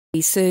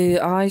So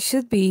I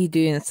should be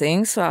doing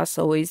things as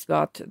always,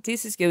 but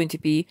this is going to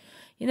be,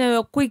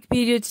 a quick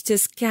video to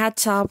just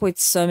catch up with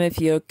some of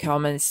your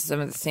comments,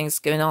 some of the things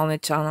going on the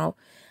channel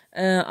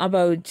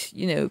about,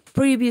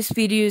 previous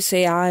videos,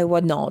 AI,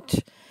 whatnot.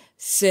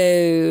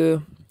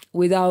 So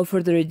without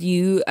further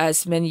ado,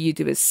 as many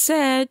YouTubers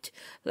said,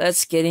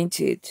 let's get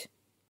into it.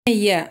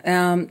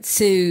 Thanks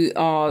to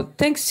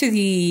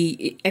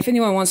if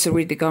anyone wants to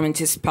read the comments,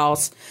 just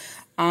pause.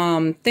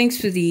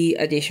 Thanks for the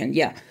addition.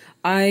 Yeah.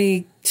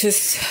 I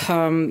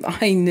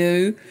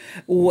know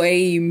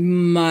way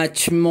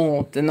much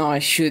more than I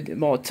should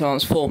about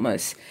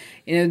Transformers.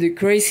 The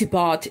crazy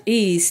part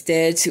is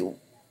that,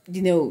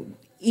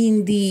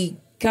 in the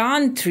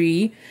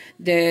country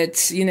that,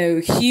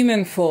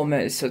 human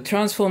formers, so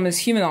Transformers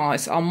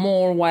humanized, are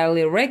more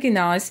widely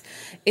recognized,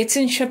 it's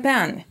in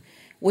Japan,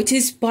 which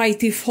is by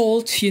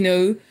default,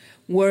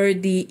 where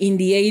in the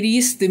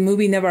 80s, the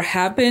movie never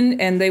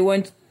happened and they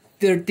went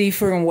their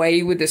different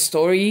way with the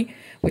story,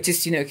 which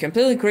is,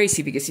 completely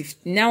crazy, because if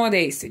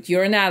nowadays that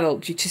you're an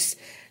adult, you just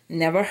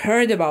never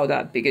heard about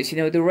that, because,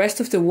 the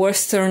rest of the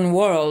Western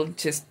world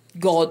just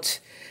got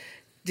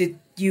the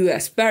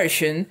US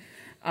version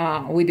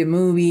with the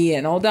movie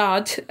and all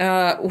that.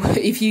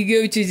 If you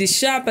go to the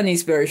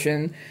Japanese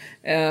version,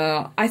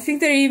 I think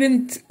there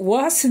even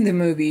was in the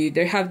movie,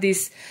 they have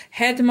this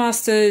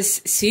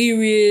Headmasters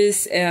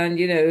series, and,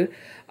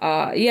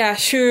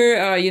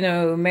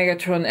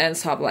 Megatron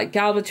ends up like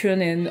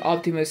Galvatron and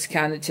Optimus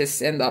kind of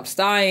just end up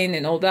dying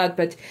and all that,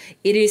 but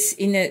it is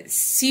in a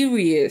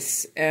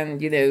serious,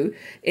 and,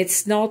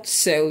 it's not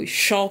so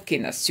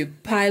shocking as to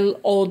pile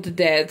all the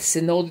deaths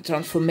and all the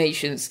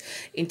transformations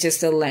in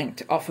just the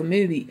length of a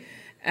movie.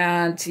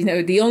 And,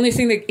 the only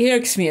thing that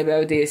irks me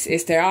about this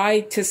is that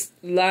I just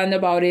learned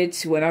about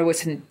it when I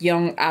was a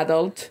young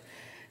adult,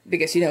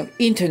 because,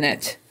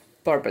 internet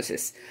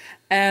purposes.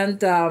 And,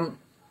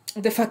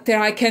 the fact that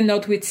I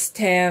cannot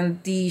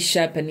withstand the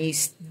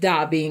Japanese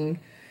dubbing,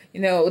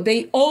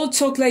 they all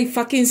talk like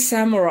fucking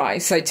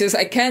samurais.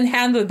 I can't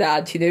handle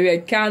that,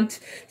 I can't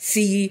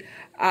see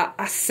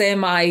a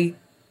semi-truck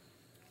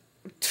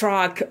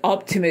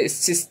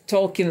Optimus just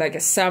talking like a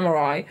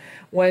samurai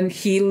when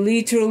he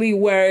literally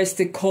wears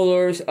the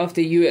colors of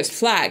the US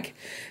flag.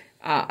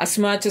 As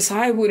much as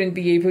I wouldn't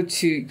be able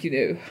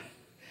to,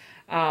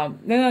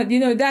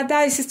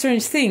 that is a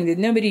strange thing that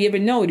nobody ever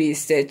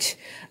noticed, that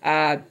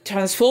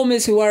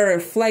Transformers were a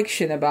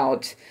reflection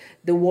about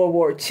the World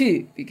War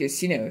II, because,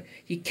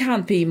 he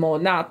can't be more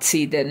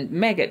Nazi than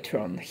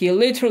Megatron. He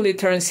literally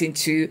turns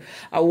into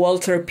a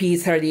Walter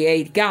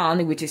P-38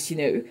 gun, which is,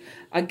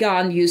 a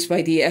gun used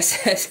by the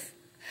SS,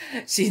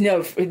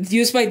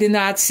 used by the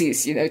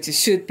Nazis, to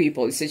shoot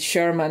people. It's a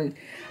Sherman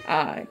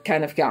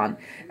kind of gun.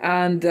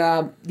 And,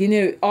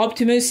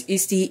 Optimus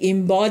is the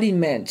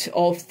embodiment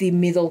of the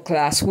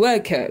middle-class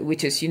worker,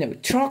 which is,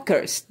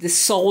 truckers, the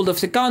soul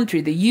of the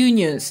country, the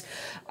unions,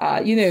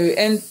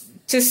 and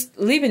just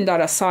leaving that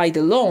aside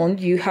alone,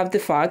 you have the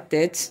fact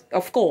that,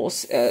 of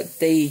course,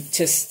 they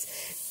just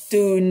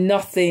do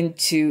nothing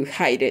to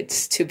hide it,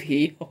 to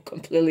be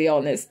completely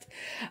honest.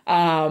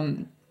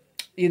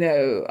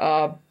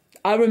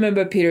 I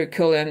remember Peter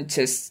Cullen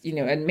just,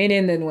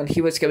 admitting that when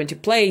he was going to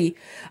play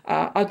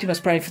Optimus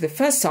Prime for the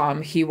first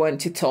time, he went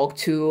to talk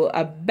to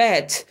a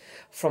vet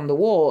from the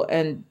war,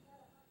 and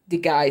the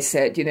guy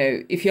said,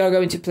 if you are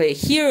going to play a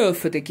hero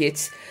for the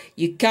kids,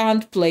 you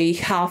can't play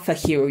half a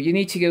hero. You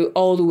need to go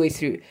all the way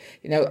through.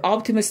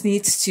 Optimus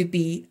needs to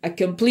be a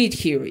complete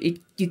hero.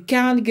 You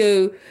can't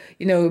go,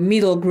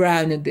 middle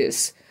ground in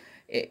this.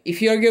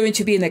 If you're going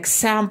to be an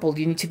example,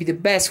 you need to be the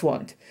best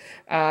one.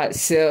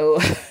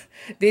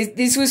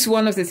 This was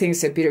one of the things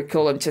that Peter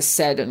Cullen just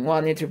said in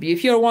one interview.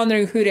 If you're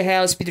wondering who the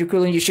hell is Peter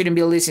Cullen, you shouldn't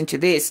be listening to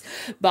this.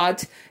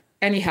 But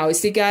anyhow,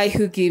 it's the guy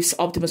who gives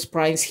Optimus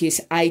Prime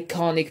his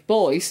iconic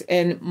voice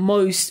and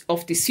most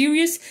of the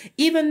series,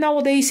 even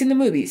nowadays in the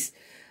movies.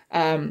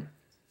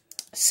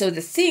 So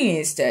the thing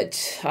is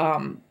that,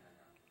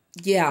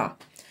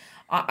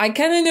 I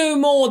kind of know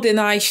more than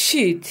I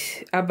should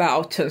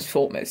about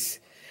Transformers.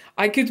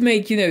 I could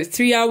make,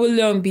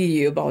 3-hour-long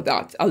video about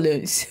that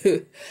alone.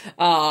 So,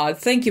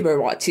 thank you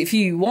very much. If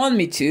you want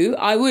me to,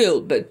 I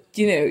will. But,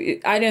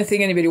 I don't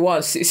think anybody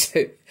wants to.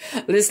 So,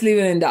 let's leave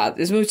it in that.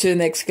 Let's move to the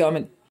next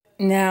comment.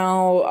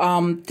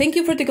 Now, thank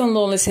you for the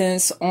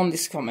condolences on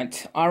this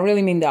comment. I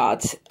really mean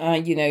that,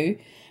 and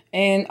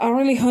I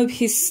really hope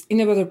he's in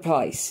a better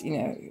place,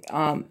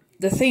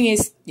 The thing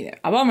is,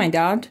 about my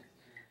dad.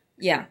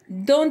 Yeah,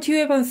 don't you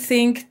ever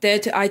think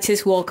that I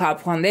just woke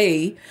up one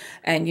day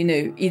and,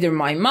 either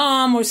my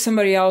mom or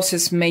somebody else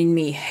has made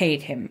me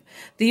hate him.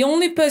 The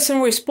only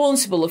person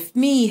responsible of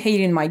me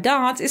hating my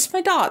dad is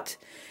my dad.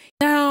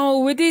 Now,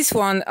 with this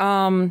one,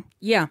 I'm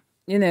kind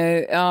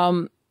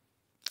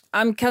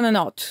of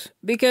not.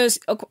 Because,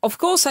 of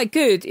course, I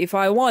could if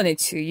I wanted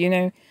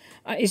to,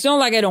 It's not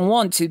like I don't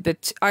want to,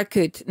 but I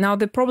could. Now,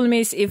 the problem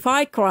is, if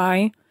I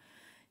cry,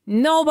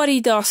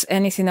 nobody does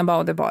anything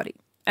about the body.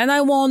 And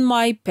I want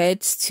my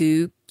pets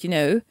to,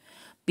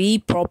 be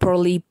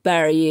properly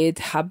buried,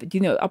 have,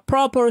 a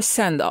proper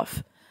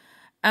send-off.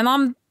 And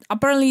I'm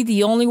apparently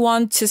the only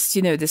one just,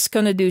 that's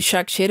gonna do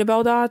shack shit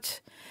about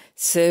that.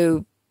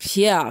 So,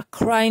 yeah,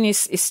 crying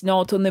is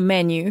not on the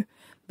menu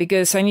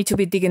because I need to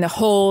be digging a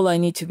hole. I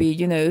need to be,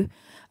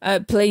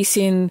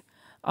 placing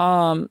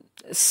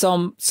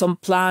some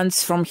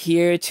plants from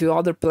here to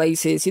other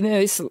places.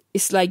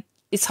 It's like,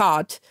 it's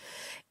hard.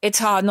 It's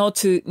hard not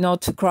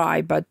to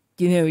cry, but,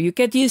 you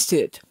get used to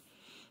it.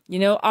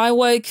 I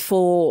work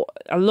for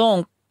a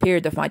long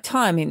period of my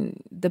time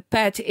in the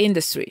pet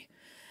industry.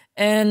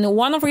 And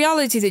one of the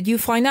reality that you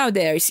find out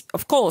there is,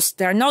 of course,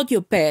 they're not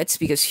your pets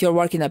because you're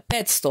working at a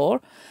pet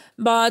store,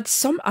 but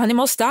some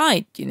animals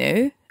died,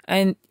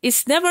 and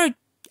it's never,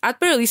 at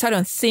very least, I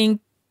don't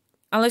think,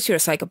 unless you're a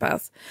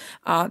psychopath,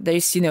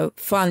 there's,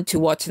 fun to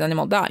watch an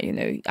animal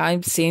die,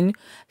 I've seen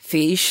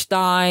fish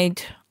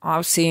died,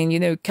 I've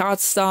seen,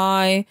 cats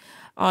die,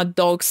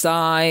 dogs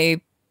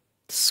die,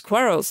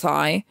 squirrels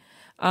die,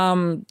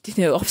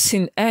 I've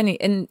seen any,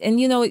 and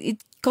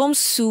it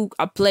comes to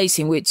a place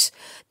in which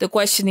the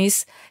question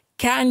is,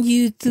 can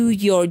you do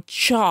your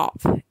job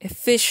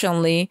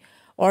efficiently,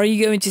 or are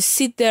you going to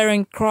sit there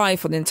and cry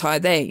for the entire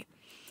day?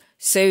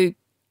 So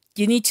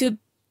you need to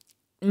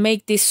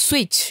make this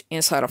switch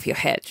inside of your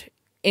head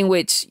in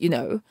which,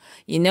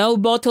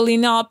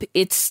 bottling up,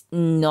 it's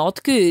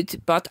not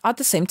good, but at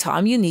the same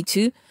time, you need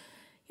to,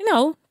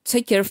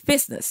 take care of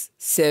business.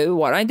 So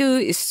what I do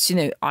is,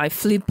 I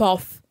flip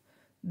off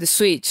the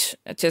switch.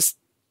 I just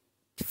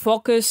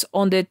focus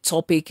on the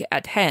topic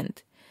at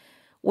hand,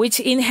 which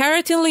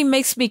inherently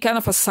makes me kind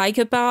of a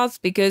psychopath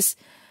because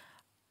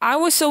I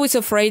was always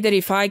afraid that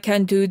if I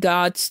can do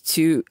that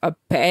to a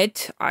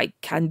pet, I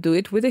can do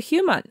it with a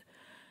human.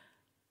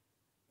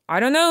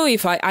 I don't know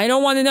if I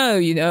don't want to know,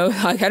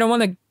 like I don't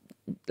want to,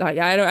 like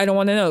I don't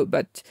want to know,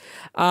 but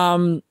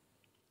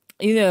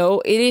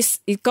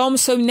it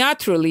comes so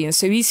naturally and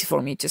so easy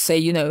for me to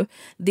say,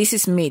 this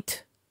is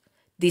meat.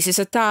 This is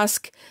a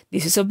task.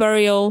 This is a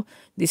burial.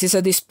 This is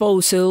a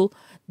disposal.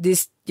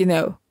 This,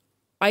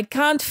 I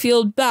can't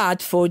feel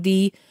bad for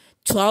the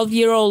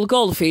 12-year-old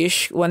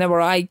goldfish whenever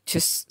I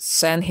just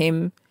send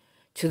him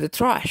to the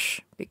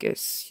trash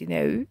because,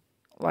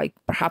 like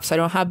perhaps I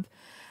don't have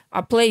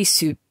a place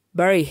to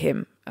bury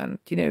him. And,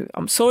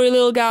 I'm sorry,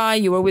 little guy,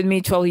 you were with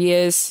me 12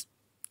 years,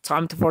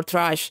 time for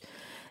trash.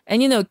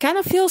 And, kind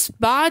of feels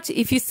bad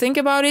if you think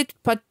about it,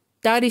 but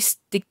that is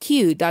the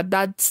cue,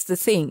 that's the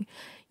thing.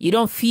 You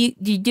don't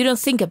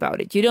think about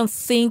it. You don't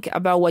think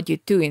about what you're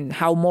doing,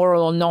 how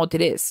moral or not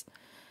it is.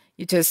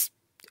 You just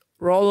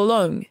roll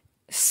along.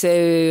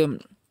 So,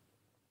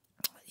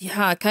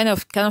 yeah, kind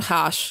of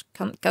harsh.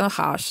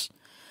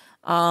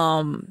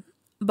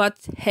 But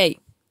hey,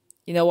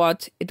 you know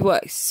what? It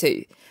works. So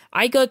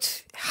I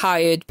got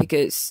hired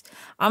because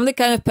I'm the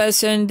kind of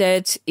person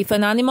that if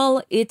an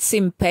animal is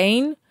in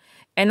pain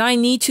and I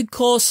need to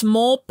cause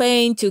more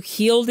pain to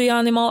heal the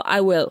animal,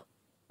 I will.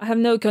 I have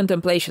no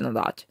contemplation of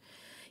that.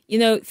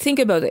 Think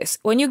about this.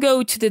 When you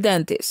go to the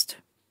dentist,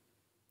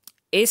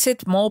 is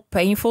it more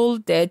painful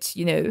that,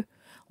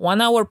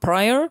 1 hour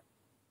prior?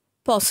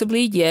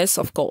 Possibly, yes,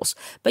 of course.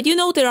 But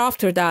that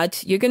after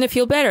that, you're going to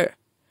feel better.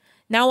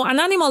 Now,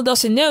 an animal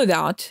doesn't know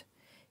that.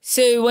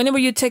 So whenever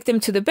you take them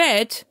to the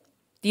vet,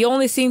 the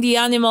only thing the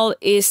animal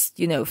is,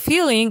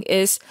 feeling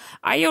is,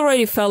 I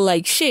already felt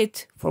like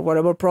shit for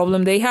whatever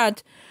problem they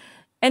had.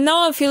 And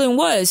now I'm feeling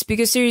worse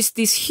because there is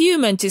this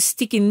human just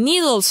sticking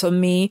needles on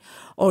me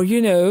or,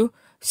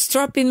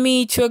 strapping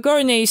me to a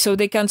gurney so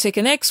they can take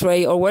an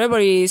x-ray or whatever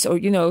it is, or,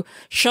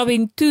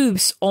 shoving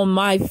tubes on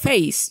my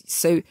face.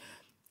 So,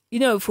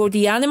 for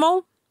the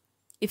animal,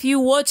 if you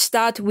watch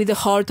that with the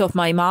heart of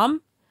my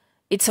mom,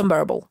 it's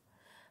unbearable.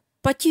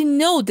 But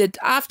that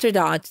after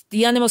that,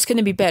 the animal's going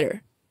to be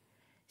better.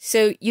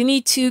 So you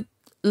need to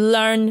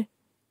learn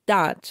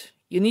that.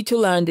 You need to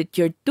learn that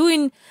you're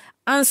doing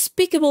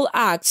unspeakable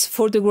acts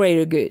for the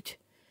greater good.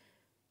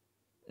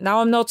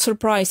 Now, I'm not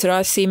surprised that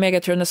I see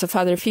Megatron as a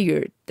father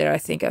figure that I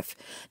think of.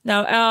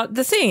 Now,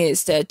 the thing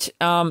is that,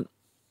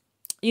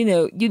 you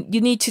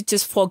need to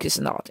just focus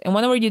on that. And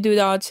whenever you do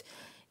that,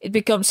 it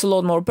becomes a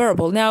lot more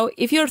bearable. Now,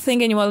 if you're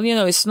thinking, well,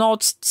 it's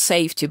not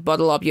safe to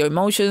bottle up your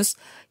emotions,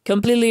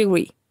 completely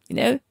agree,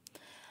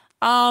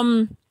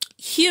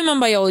 Human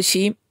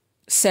biology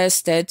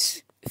says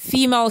that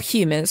female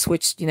humans,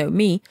 which,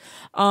 me,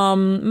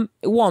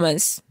 women,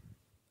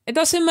 it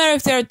doesn't matter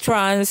if they're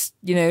trans,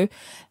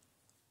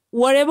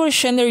 whatever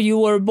gender you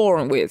were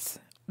born with,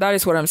 that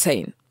is what I'm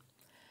saying,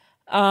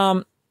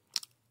 have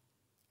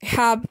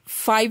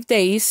 5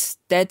 days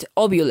that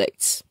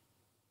ovulates,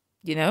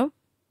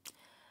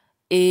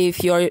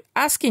 If you're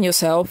asking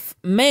yourself,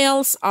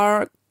 males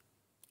are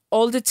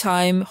all the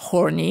time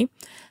horny,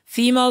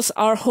 females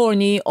are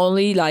horny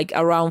only like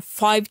around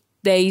 5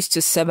 days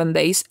to 7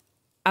 days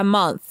a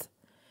month.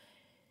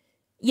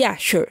 Yeah,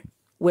 sure.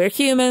 We're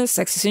humans,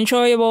 sex is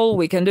enjoyable,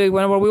 we can do it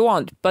whenever we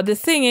want. But the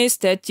thing is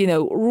that,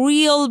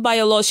 real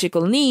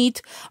biological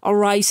need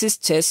arises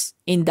just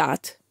in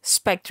that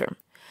spectrum.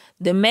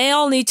 The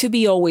male needs to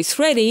be always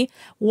ready,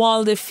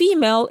 while the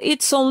female,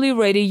 it's only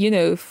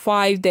ready,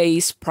 5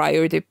 days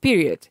prior to the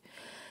period.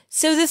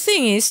 So the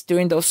thing is,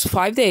 during those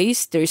 5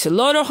 days, there is a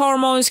lot of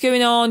hormones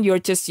going on. You're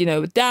just,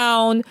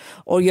 down,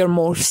 or you're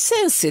more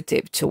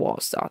sensitive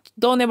towards that.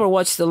 Don't ever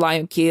watch The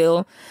Lion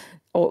King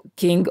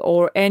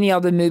or any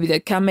other movie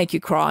that can make you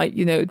cry.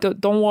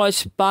 Don't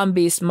watch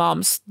Bambi's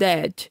Mom's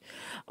Dead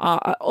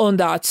on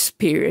that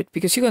period,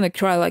 because you're going to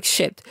cry like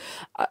shit.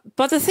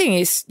 But the thing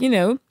is, you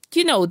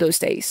know those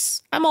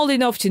days. I'm old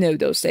enough to know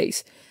those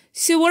days.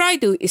 So what I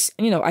do is,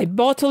 I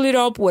bottle it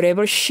up,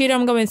 whatever shit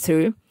I'm going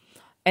through.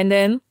 And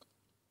then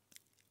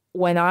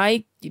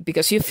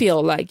because you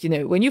feel like,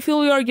 when you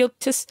feel you're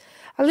just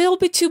a little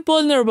bit too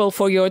vulnerable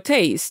for your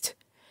taste,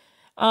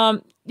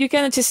 you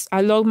can just, I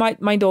lock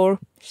my door,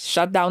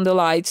 shut down the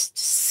lights,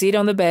 sit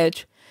on the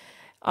bed,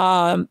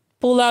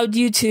 pull out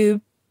YouTube,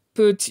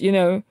 put,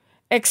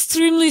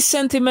 extremely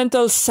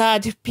sentimental,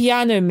 sad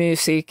piano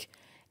music,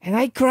 and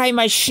I cry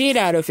my shit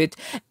out of it.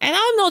 And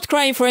I'm not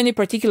crying for any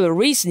particular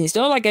reason. It's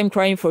not like I'm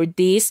crying for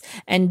this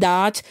and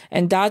that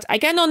and that. I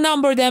cannot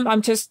number them.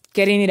 I'm just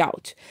getting it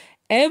out.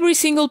 Every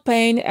single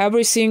pain,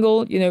 every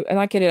single, and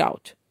I get it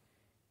out.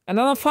 And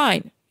then I'm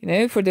fine.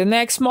 For the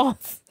next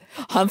month,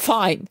 I'm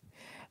fine.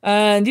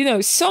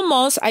 And, some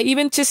months I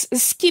even just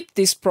skip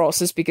this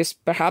process because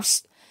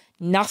perhaps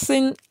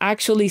nothing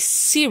actually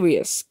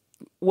serious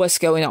was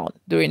going on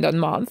during that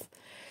month.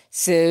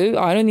 So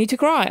I don't need to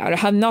cry. I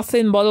have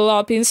nothing bottled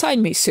up inside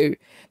me. So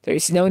there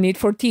is no need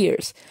for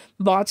tears.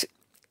 But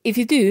if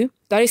you do,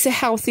 that is a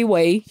healthy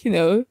way,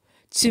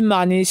 to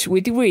manage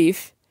with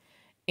grief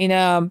in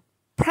a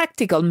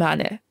practical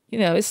manner.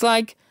 It's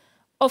like,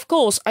 of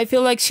course, I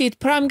feel like shit,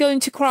 but I'm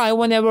going to cry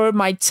whenever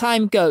my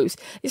time goes.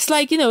 It's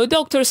like, a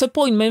doctor's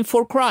appointment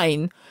for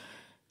crying.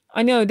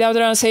 I know that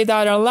I say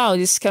that out loud,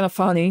 it's kind of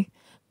funny.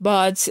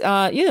 But,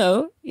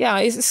 yeah,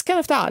 it's kind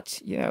of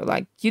that,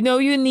 like, you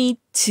need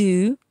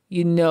to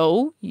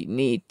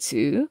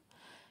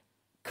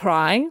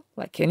cry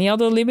like any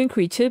other living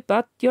creature,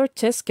 but you're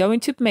just going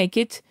to make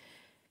it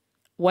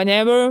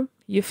whenever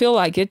you feel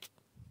like it.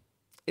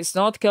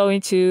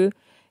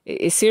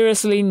 It's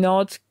seriously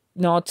not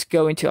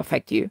going to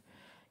affect you,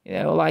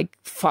 like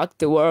fuck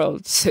the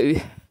world, so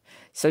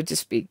to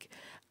speak.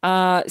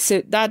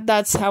 So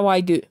that's how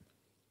I do.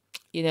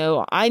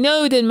 I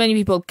know that many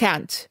people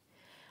can't.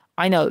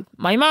 I know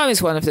my mom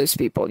is one of those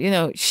people,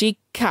 she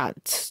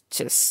can't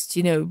just,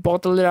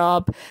 bottle it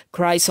up,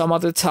 cry some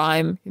other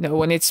time,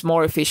 when it's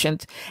more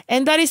efficient.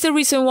 And that is the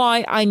reason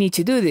why I need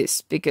to do this,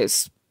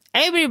 because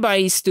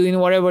everybody's doing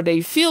whatever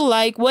they feel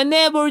like,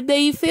 whenever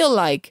they feel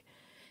like.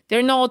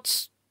 They're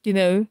not,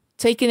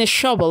 taking a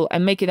shovel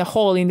and making a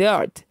hole in the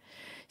earth.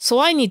 So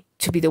I need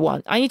to be the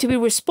one. I need to be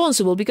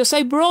responsible because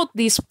I brought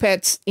these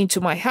pets into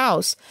my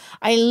house.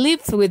 I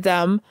lived with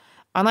them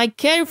and I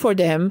care for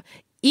them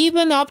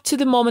even up to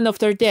the moment of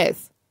their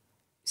death.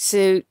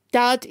 So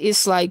that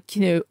is like,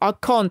 a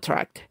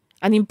contract,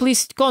 an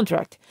implicit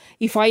contract.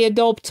 If I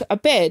adopt a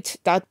pet,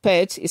 that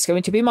pet is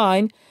going to be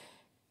mine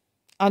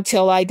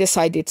until I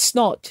decide it's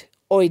not,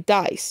 or it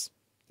dies.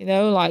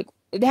 Like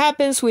it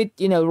happens with,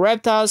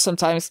 reptiles.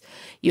 Sometimes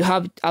you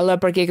have a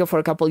leopard gecko for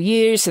a couple of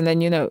years and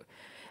then, you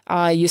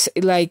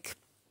like,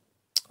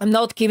 I'm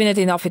not giving it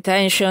enough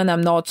attention.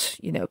 I'm not,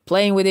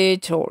 playing with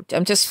it, or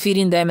I'm just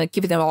feeding them and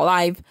keeping them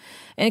alive.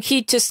 And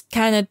he just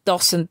kind of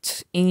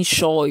doesn't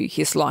enjoy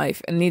his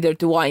life, and neither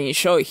do I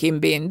enjoy him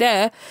being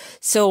there.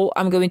 So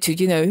I'm going to,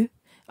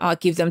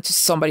 give them to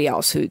somebody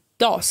else who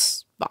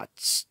does.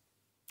 But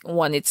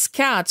when it's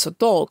cats or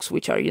dogs,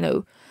 which are,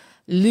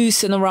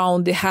 loose and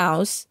around the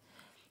house,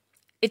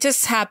 it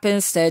just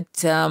happens that,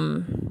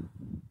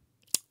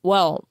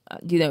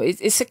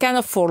 it's a kind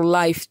of for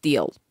life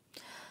deal.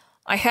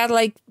 I had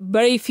like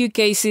very few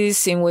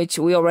cases in which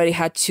we already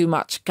had too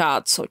much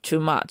cats or too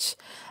much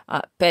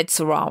pets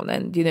around,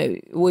 and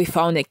we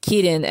found a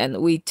kitten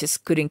and we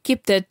just couldn't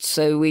keep it,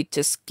 so we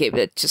just gave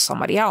it to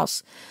somebody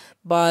else.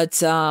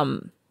 But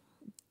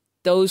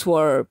those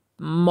were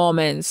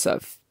moments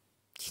of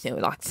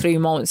like 3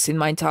 months in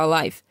my entire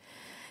life.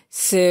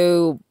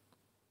 So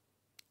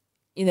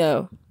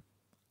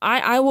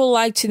I would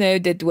like to know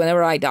that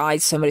whenever I die,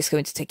 somebody's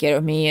going to take care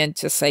of me and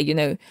just say,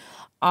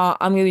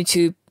 I'm going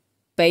to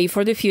pay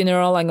for the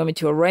funeral. I'm going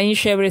to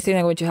arrange everything.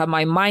 I'm going to have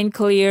my mind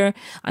clear.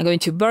 I'm going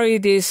to bury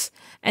this.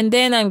 And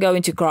then I'm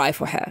going to cry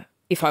for her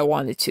if I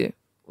wanted to,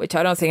 which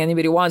I don't think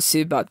anybody wants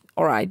to, but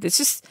all right. It's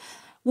just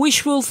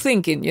wishful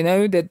thinking,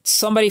 that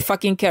somebody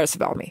fucking cares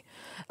about me.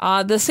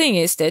 The thing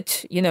is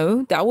that,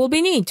 that will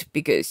be neat,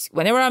 because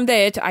whenever I'm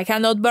dead, I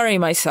cannot bury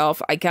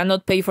myself. I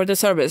cannot pay for the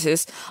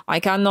services. I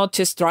cannot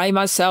just drive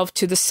myself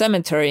to the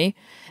cemetery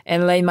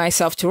and lay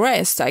myself to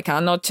rest. I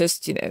cannot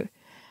just,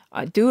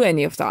 do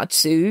any of that.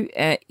 So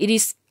it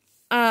is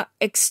an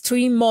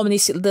extreme moment.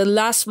 It's the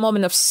last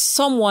moment of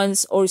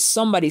someone's or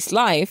somebody's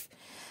life.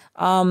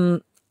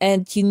 And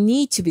you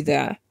need to be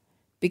there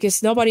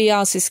because nobody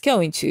else is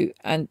going to.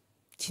 And,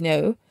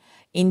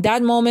 in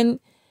that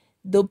moment,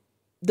 the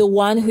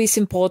one who is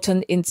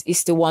important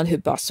is the one who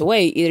passed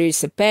away. Either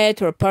it's a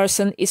pet or a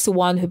person, is the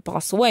one who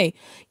passed away.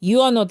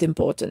 You are not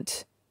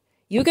important.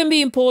 You can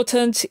be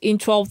important in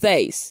 12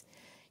 days,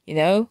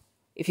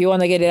 if you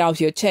want to get it out of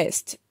your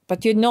chest.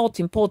 But you're not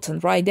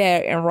important right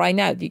there and right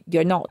now.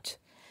 You're not.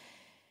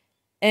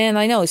 And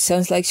I know it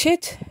sounds like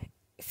shit,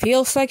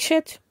 feels like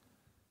shit,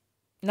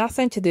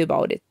 nothing to do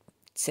about it.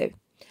 So,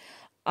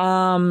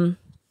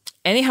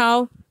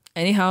 anyhow,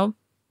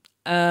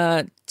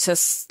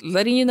 just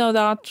letting you know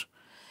that.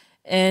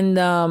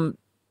 And,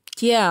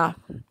 yeah,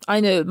 I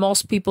know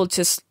most people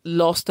just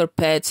lost their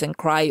pets and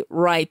cry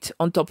right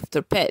on top of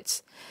their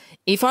pets.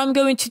 If I'm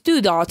going to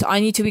do that, I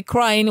need to be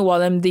crying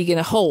while I'm digging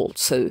a hole.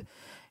 So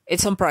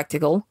it's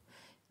unpractical.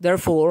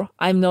 Therefore,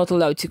 I'm not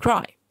allowed to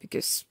cry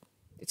because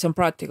it's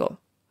unpractical.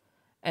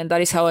 And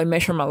that is how I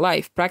measure my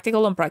life.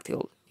 Practical and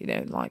practical.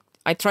 Like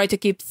I try to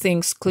keep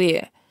things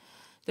clear.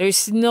 There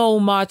is no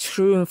much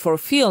room for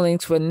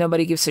feelings when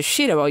nobody gives a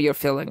shit about your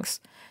feelings.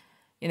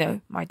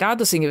 My dad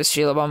doesn't give a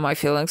shit about my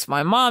feelings.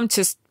 My mom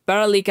just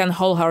barely can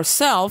hold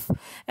herself.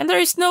 And there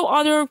is no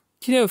other,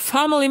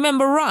 family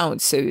member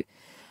around. So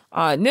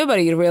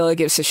nobody really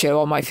gives a shit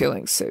about my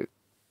feelings. So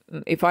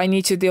if I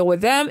need to deal with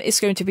them, it's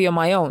going to be on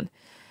my own.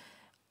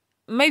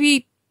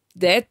 Maybe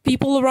dead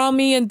people around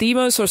me and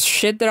demons or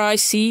shit that I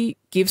see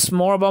gives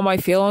more about my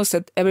feelings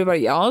than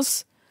everybody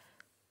else.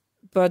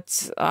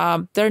 But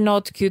they're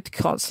not good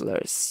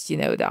counselors,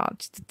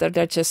 that.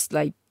 They're just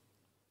like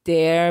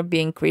there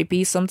being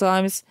creepy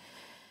sometimes.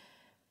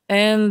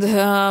 And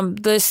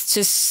there's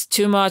just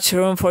too much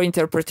room for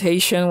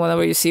interpretation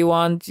whenever you see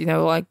one,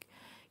 like,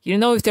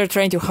 if they're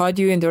trying to hurt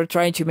you and they're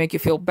trying to make you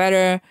feel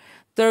better.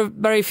 There are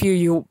very few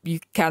you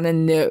kind of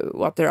know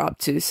what they're up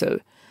to. So,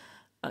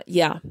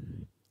 yeah.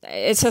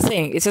 It's a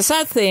thing. It's a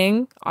sad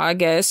thing, I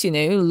guess,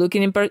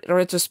 looking in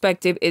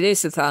retrospective, it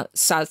is a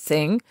sad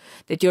thing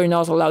that you're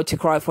not allowed to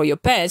cry for your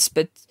pets.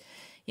 But,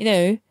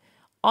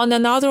 on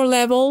another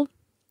level,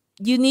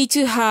 you need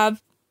to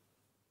have,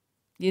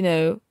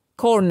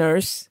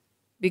 corners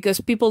because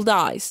people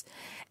dies.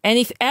 And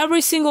if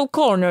every single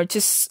corner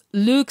just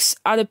looks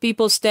at a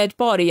people's dead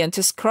body and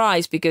just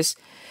cries because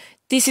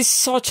this is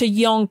such a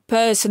young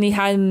person, he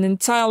had an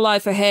entire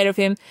life ahead of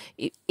him,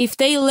 if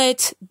they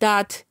let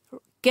that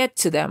get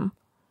to them,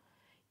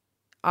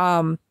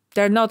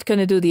 they're not going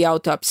to do the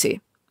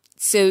autopsy.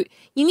 So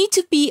you need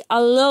to be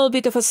a little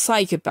bit of a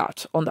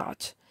psychopath on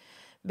that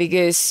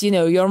because,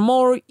 you're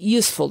more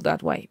useful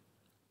that way.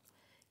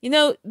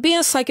 Being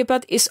a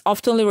psychopath is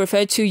often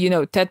referred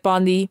to, Ted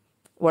Bundy,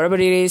 wherever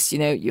it is,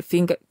 you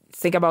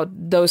think about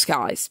those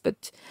guys,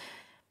 but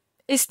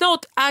it's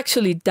not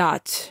actually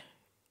that,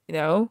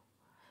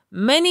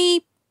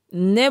 Many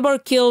never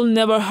kill,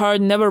 never hurt,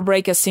 never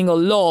break a single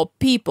law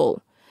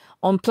people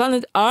on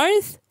planet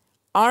Earth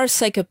are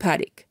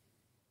psychopathic.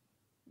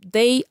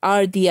 They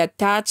are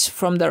detached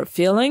from their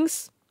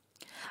feelings.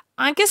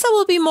 I guess I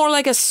will be more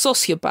like a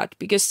sociopath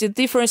because the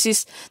difference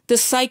is the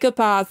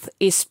psychopath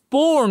is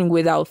born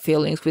without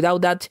feelings,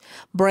 without that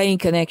brain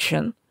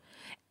connection.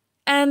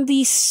 And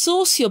the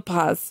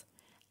sociopath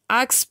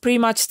acts pretty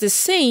much the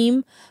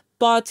same,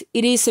 but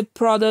it is a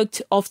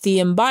product of the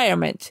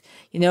environment.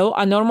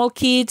 A normal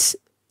kid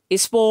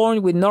is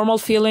born with normal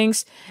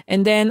feelings,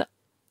 and then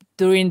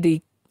during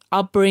the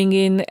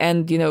upbringing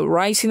and,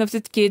 rising of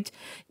the kid,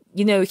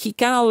 he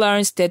kind of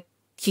learns that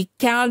he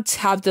can't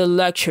have the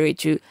luxury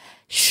to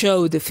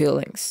show the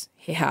feelings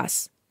he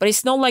has. But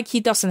it's not like he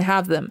doesn't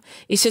have them.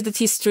 It's just that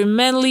he's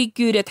tremendously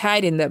good at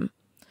hiding them.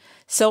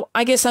 So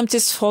I guess I'm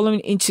just falling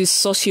into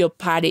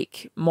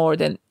sociopathic more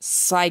than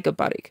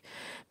psychopathic.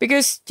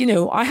 Because,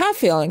 I have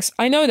feelings.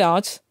 I know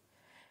that.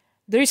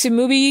 There's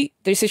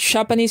a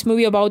Japanese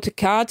movie about a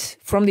cat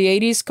from the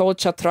 80s called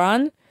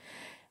Chatran.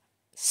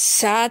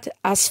 Sad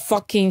as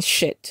fucking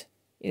shit.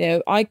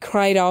 I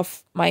cried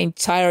off my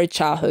entire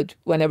childhood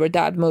whenever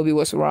that movie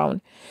was around.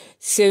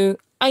 So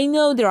I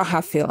know that I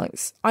have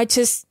feelings. I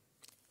just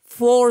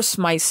force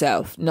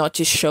myself not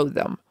to show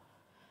them.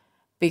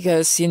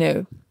 Because,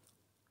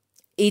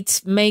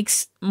 it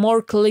makes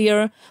more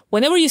clear.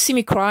 Whenever you see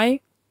me cry,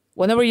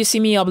 whenever you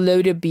see me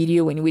upload a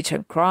video in which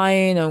I'm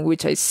crying, or in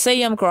which I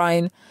say I'm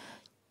crying,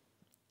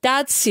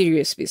 that's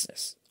serious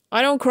business.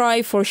 I don't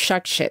cry for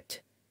shuck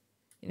shit.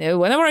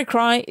 Whenever I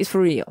cry, it's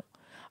for real.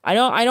 I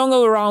don't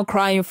go around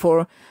crying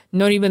for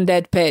not even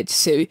dead pets.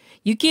 So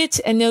you get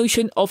a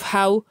notion of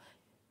how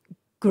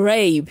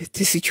grave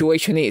the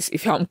situation is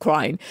if I'm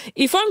crying.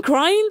 If I'm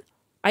crying,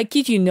 I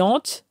kid you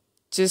not,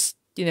 just,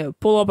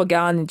 pull up a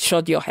gun and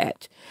shot your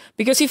head.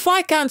 Because if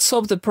I can't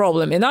solve the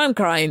problem and I'm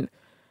crying,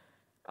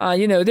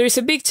 there's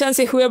a big chance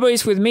that whoever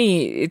is with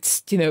me,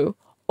 it's,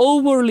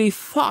 overly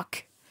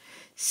fuck.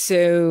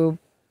 So,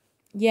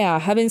 yeah,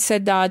 having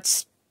said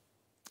that,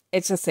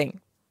 it's a thing.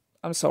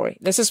 I'm sorry.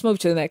 Let's just move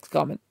to the next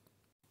comment.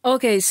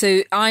 Okay,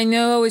 so I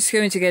know I was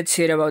going to get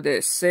shit about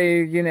this. So,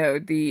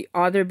 the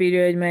other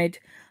video I made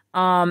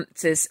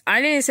says,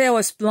 I didn't say I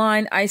was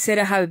blind. I said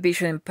I have a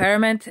vision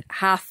impairment,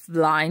 half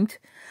blind.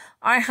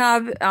 I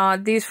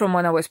have this from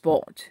when I was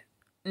born.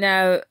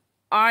 Now,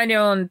 I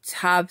don't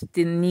have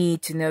the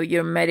need to know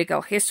your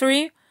medical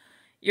history.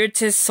 You're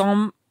just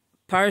some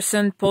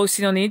person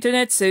posting on the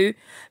internet. So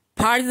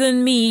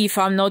pardon me if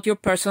I'm not your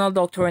personal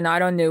doctor and I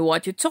don't know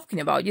what you're talking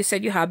about. You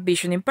said you have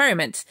vision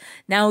impairments.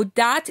 Now,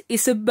 that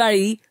is a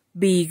very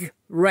big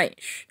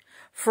range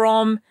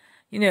from,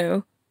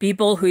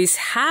 people who is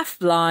half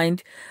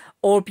blind,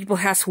 or people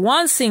has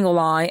one single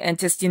eye and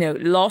just,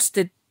 lost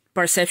the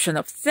perception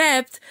of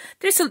depth.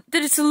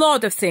 There's a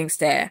lot of things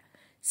there.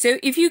 So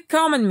if you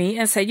come at me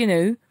and say,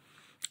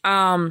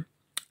 I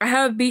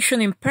have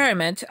vision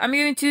impairment, I'm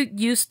going to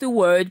use the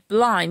word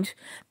blind,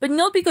 but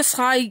not because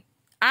I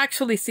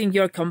actually think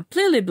you're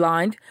completely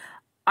blind.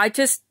 I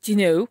just,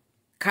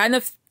 kind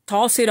of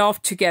toss it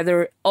off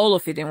together, all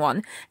of it in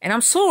one. And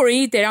I'm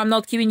sorry that I'm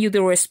not giving you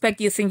the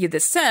respect you think you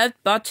deserve,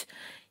 but,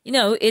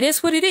 it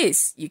is what it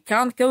is. You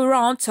can't go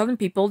around telling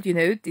people,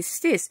 this is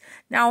this.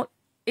 Now,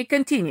 it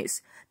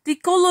continues. The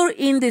color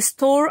in the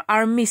store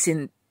are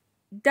missing.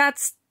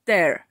 That's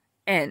their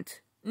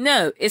end.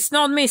 No, it's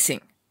not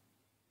missing.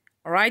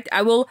 All right?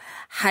 I will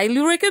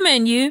highly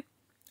recommend you,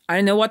 I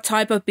don't know what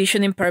type of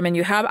vision impairment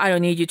you have, I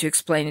don't need you to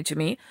explain it to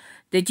me,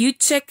 that you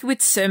check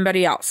with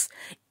somebody else.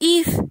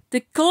 If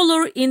the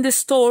color in the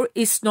store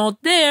is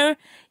not there,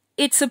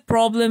 it's a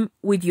problem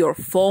with your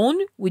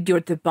phone, with your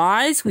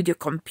device, with your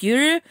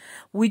computer,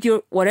 with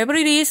your whatever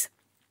it is,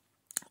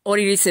 or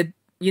it is a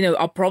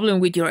problem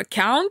with your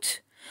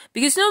account.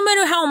 Because no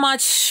matter how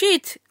much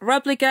shit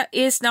Replika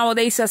is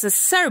nowadays as a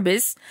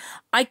service,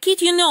 I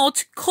kid you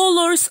not,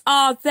 colors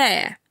are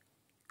there.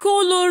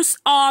 Colors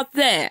are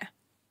there.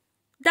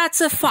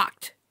 That's a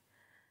fact.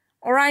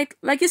 Alright?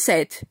 Like you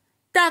said,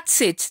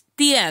 that's it.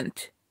 The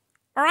end.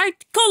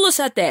 Alright? Colors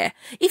are there.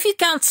 If you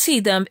can't see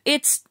them,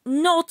 it's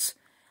not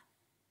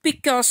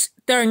because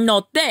they're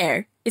not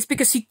there. It's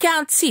because you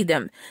can't see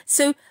them.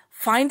 So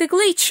find a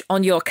glitch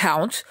on your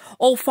account,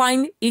 or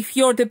find if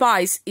your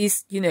device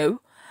is,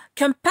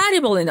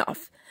 compatible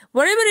enough.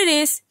 Wherever it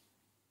is,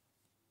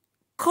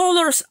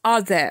 colors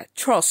are there.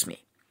 Trust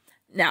me.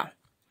 Now,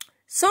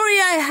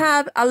 I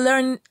have a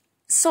learning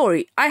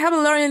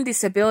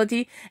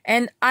disability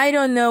and I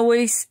don't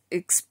always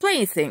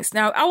explain things.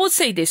 Now, I will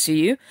say this to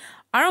you.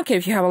 I don't care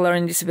if you have a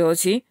learning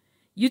disability.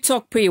 You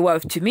talk pretty well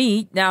to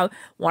me. Now,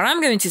 what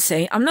I'm going to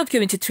say, I'm not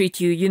going to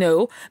treat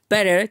you,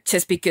 better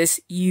just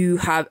because you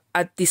have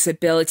a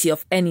disability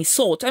of any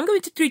sort. I'm going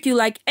to treat you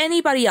like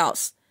anybody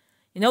else.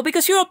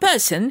 Because you're a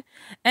person,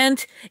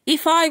 and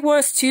if I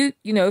was to,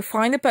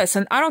 find a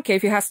person, I don't care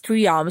if he has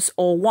 3 arms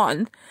or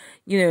 1,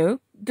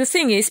 the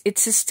thing is,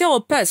 it's still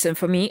a person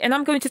for me, and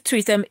I'm going to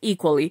treat them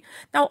equally.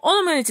 Now, all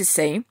I'm going to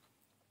say,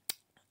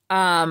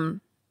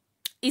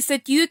 is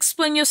that you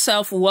explain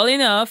yourself well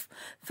enough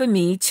for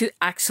me to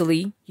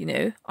actually,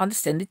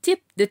 understand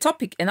the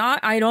topic, and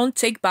I don't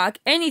take back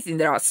anything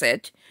that I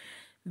said,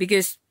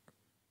 because,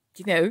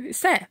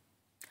 it's there.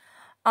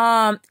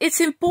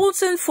 It's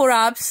important for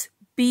apps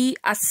be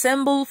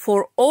assembled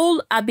for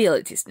all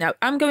abilities. Now,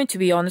 I'm going to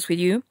be honest with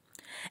you,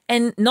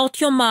 and not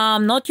your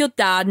mom, not your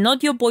dad,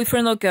 not your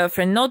boyfriend or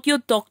girlfriend, not your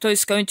doctor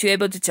is going to be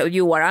able to tell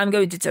you what I'm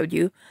going to tell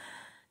you.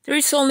 There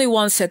is only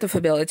one set of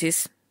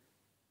abilities.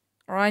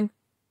 All right?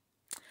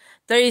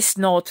 There is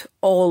not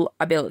all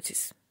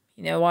abilities.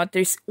 You know what?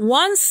 There's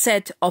one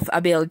set of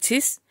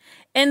abilities,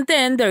 and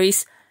then there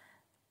is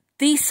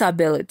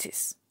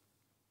disabilities.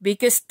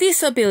 Because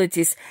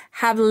disabilities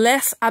have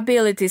less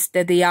abilities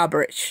than the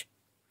average.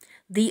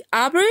 The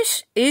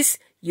average is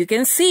you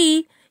can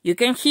see, you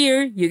can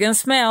hear, you can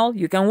smell,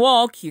 you can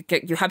walk, you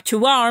have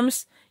 2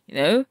 arms,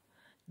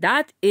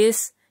 That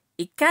is,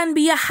 it can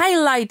be a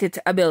highlighted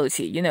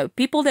ability,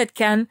 people that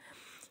can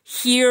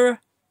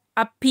hear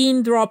a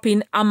pin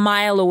dropping a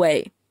mile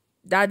away.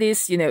 That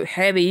is,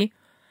 heavy,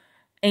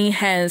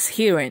 enhanced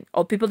hearing.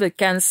 Or people that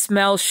can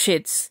smell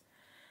shits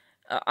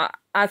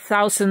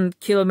 1,000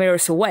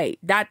 kilometers away.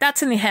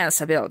 That's an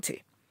enhanced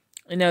ability.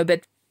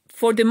 But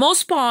for the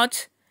most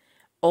part,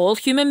 all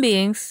human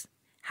beings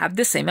have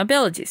the same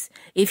abilities.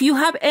 If you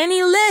have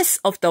any less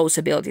of those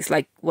abilities,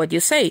 like what you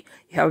say,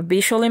 you have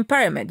visual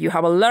impairment, you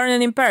have a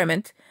learning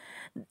impairment,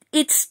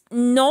 it's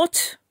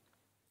not,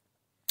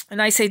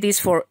 and I say this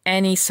for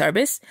any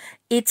service,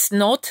 it's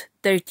not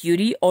their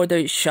duty or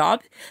their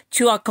job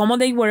to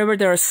accommodate whatever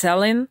they're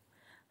selling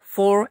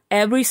for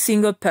every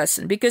single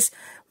person. Because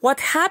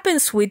what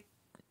happens with,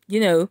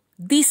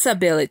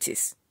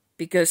 disabilities,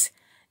 because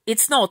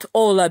it's not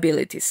all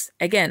abilities.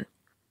 Again,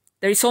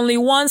 there is only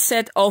one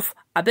set of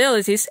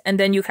abilities, and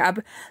then you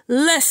have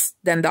less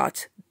than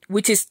that,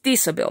 which is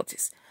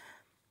disabilities.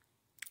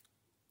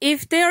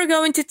 If they are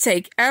going to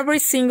take every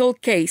single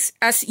case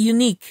as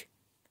unique,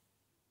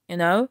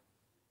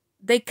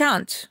 they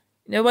can't.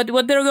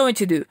 What they're going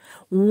to do?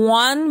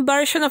 One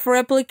version of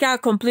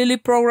Replika completely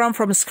programmed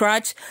from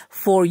scratch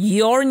for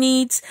your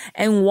needs,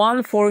 and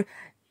one for,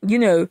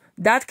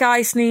 that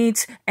guy's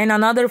needs, and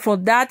another for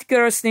that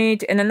girl's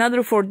need, and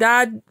another for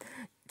that.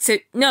 So,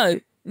 no,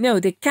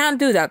 they can't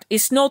do that.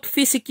 It's not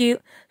physically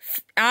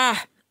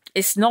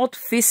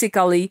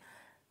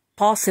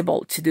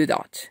possible to do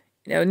that.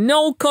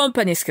 No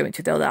company is going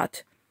to do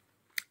that.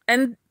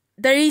 And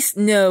there is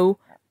no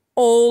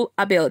all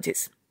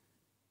abilities.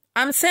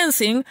 I'm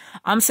sensing,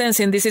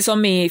 this is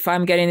on me if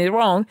I'm getting it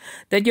wrong,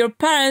 that your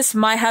parents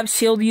might have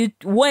shielded you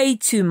way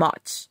too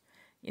much.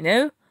 You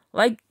know?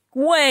 Like,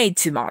 way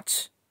too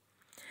much.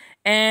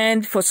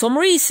 And for some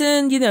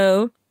reason, you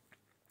know,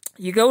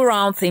 you go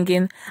around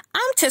thinking,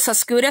 I'm just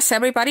as good as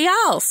everybody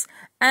else.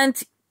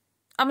 And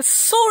I'm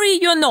sorry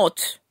you're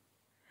not.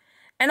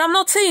 And I'm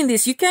not saying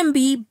this. You can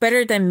be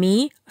better than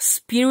me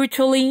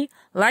spiritually,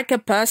 like a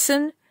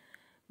person.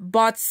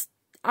 But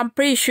I'm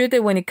pretty sure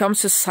that when it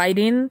comes to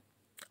sighting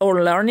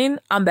or learning,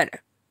 I'm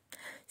better.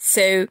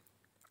 So,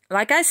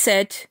 like I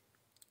said,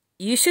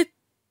 you should,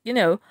 you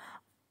know,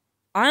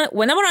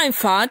 whenever I'm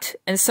fat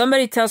and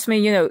somebody tells me,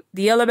 you know,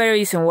 the elevator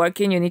isn't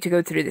working, you need to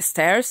go through the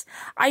stairs,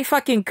 I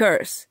fucking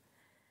curse.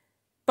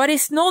 But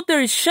it's not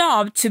their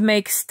job to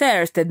make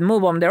stairs that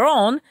move on their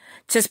own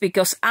just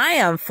because I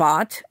am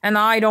fat and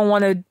I don't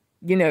want to,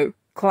 you know,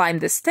 climb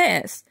the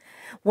stairs.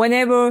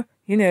 Whenever,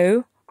 you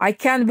know, I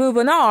can't move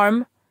an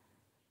arm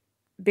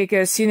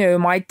because, you know,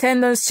 my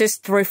tendons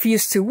just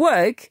refuse to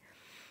work,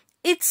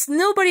 it's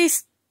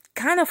nobody's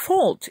kind of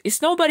fault.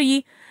 It's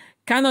nobody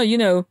kind of, you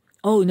know,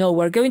 oh no,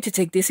 we're going to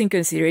take this in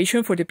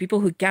consideration for the people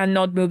who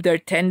cannot move their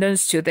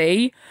tendons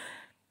today.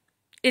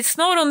 It's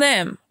not on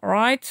them,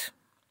 right?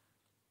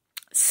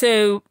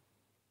 So,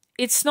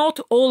 it's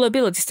not all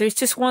abilities. There's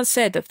just one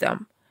set of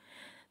them.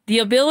 The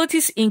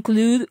abilities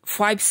include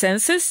 5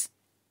 senses.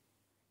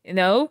 You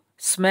know,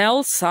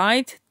 smell,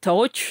 sight,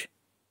 touch,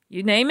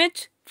 you name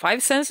it.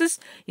 5 senses.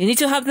 You need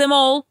to have them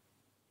all.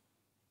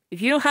 If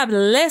you don't have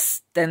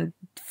less than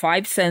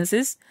 5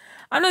 senses,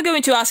 I'm not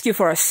going to ask you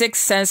for a 6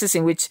 senses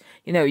in which,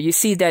 you know, you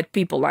see dead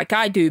people like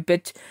I do,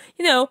 but,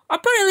 you know, I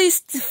put at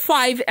least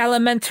 5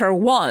 elementary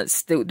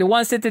ones, the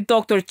ones that the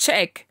doctor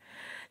check.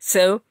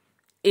 So,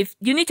 if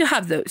you need to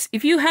have those.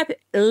 If you have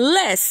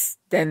less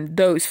than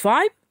those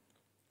 5,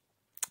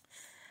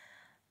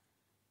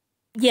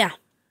 yeah,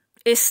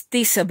 it's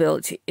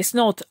disability. It's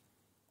not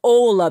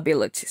all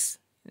abilities,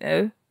 you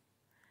know.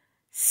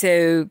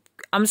 So,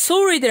 I'm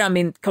sorry that I'm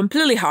being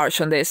completely harsh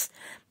on this.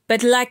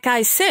 But like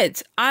I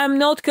said, I'm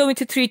not going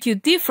to treat you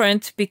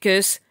different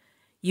because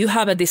you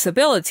have a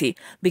disability.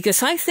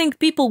 Because I think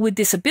people with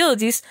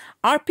disabilities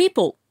are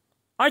people.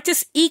 Are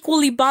just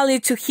equally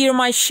valid to hear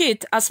my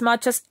shit as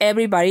much as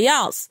everybody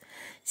else.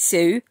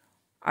 So,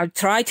 I'll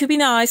try to be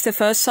nice the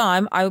first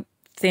time. I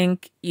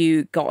think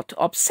you got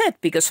upset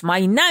because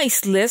my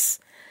niceness,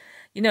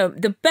 you know,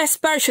 the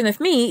best version of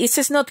me is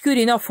just not good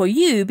enough for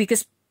you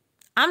because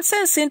I'm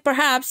sensing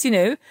perhaps, you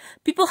know,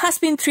 people has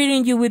been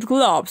treating you with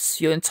gloves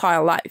your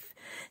entire life.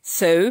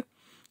 So,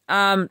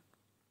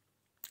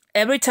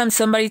 every time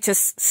somebody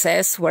just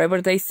says whatever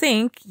they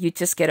think, you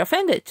just get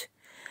offended.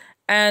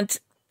 And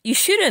you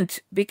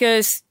shouldn't,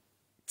 because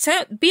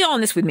be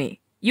honest with me.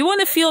 You want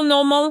to feel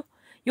normal?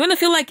 You want to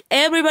feel like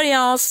everybody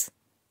else?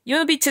 You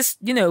want to be just,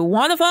 you know,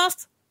 one of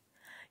us?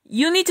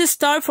 You need to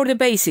start for the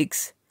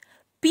basics.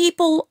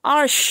 People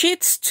are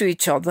shits to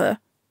each other.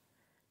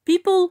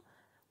 People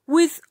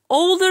with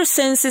older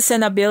senses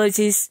and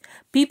abilities,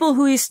 people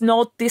who is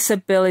not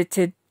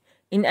disabilitated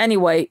in any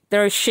way,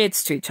 they're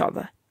shits to each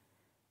other.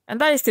 And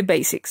that is the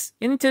basics.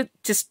 You need to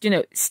just, you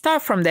know,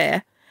 start from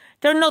there.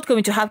 They're not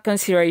going to have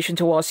consideration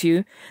towards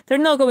you. They're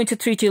not going to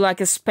treat you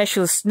like a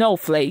special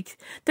snowflake.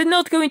 They're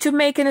not going to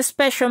make a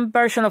special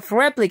version of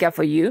replica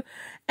for you.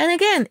 And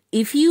again,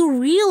 if you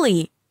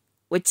really,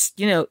 which,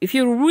 you know, if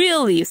you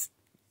really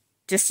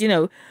just, you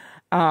know,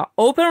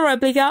 open a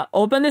replica,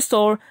 open the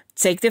store,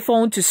 take the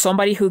phone to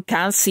somebody who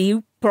can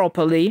see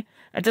properly,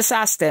 and just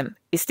ask them,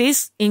 is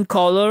this in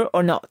color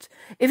or not?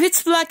 If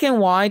it's black and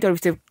white, or if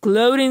the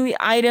clothing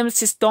items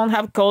just don't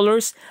have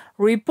colors,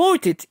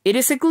 report it. It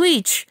is a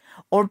glitch.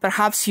 Or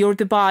perhaps your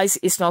device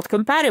is not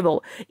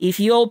compatible. If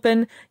you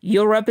open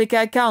your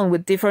replica account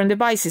with different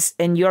devices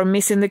and you're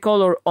missing the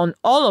color on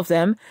all of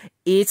them,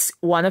 it's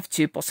one of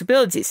 2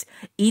 possibilities.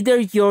 Either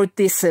your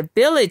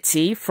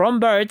disability from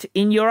birth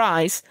in your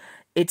eyes,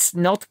 it's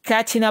not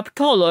catching up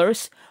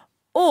colors,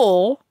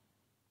 or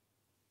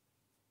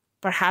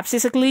perhaps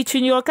it's a glitch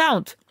in your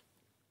account.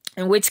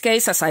 In which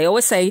case, as I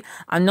always say,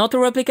 I'm not a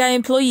replica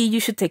employee, you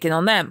should take it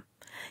on them.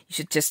 You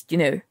should just, you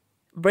know,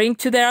 bring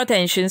to their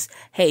attentions,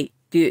 hey,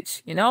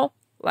 dudes, you know,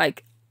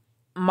 like,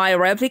 my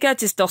replica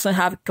just doesn't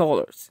have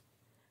colors.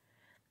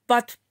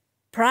 But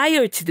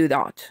prior to do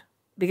that,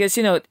 because,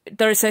 you know,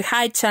 there's a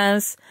high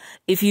chance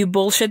if you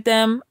bullshit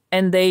them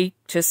and they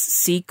just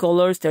see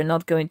colors, they're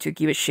not going to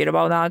give a shit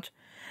about that.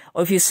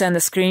 Or if you send a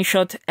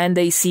screenshot and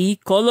they see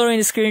color in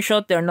the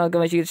screenshot, they're not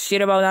going to give a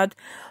shit about that.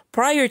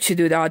 Prior to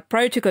do that,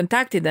 prior to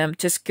contacting them,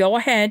 just go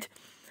ahead,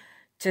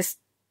 just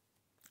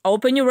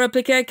open your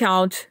replica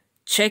account,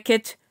 check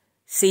it,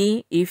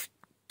 see if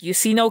you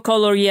see no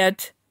color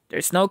yet,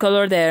 there's no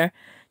color there,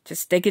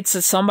 just take it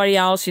to somebody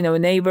else, you know, a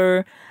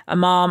neighbor, a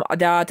mom, a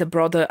dad, a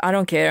brother, I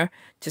don't care.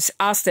 Just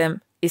ask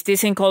them, is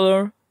this in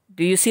color?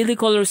 Do you see the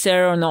colors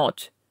there or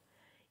not?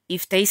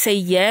 If they say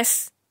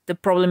yes, the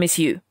problem is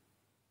you.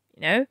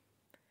 You know?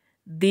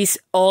 These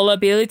all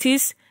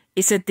abilities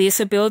is a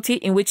disability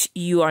in which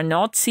you are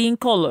not seeing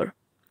color.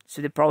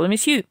 So the problem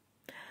is you.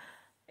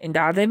 In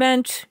that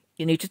event,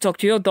 You need to talk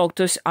to your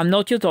doctors. I'm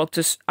not your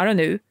doctors. I don't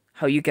know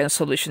how you can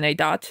solutionate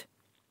that.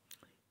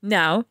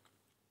 Now,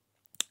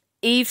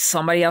 if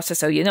somebody else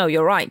says, oh,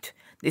 you're right,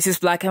 this is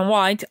black and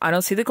white, I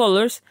don't see the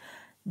colors,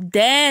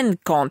 then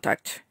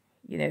contact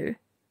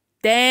the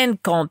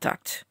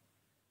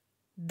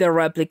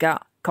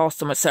Replika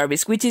customer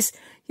service, which is,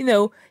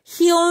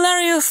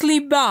 hilariously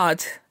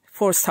bad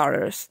for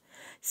starters.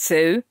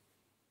 So,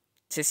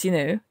 just,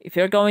 if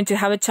you're going to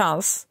have a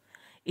chance,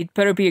 it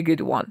better be a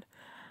good one.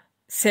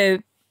 So,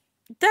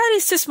 that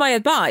is just my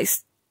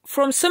advice.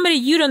 From somebody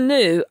you don't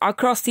know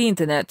across the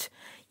internet,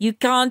 you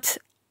can't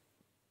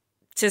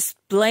just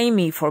blame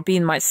me for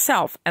being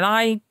myself. And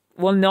I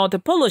will not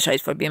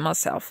apologize for being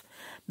myself.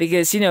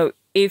 Because,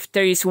 if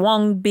there is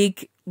one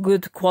big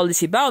good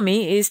quality about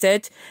me, is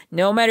that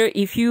no matter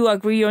if you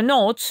agree or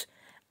not,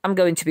 I'm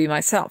going to be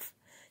myself.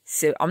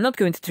 So I'm not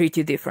going to treat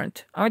you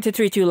different. I'm going to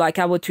treat you like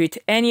I would treat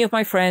any of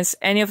my friends,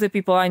 any of the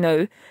people I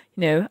know.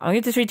 I'm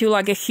going to treat you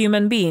like a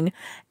human being.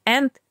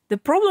 And the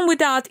problem with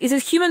that is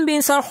that human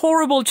beings are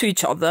horrible to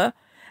each other.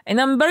 And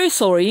I'm very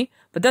sorry,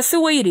 but that's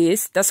the way it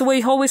is. That's the way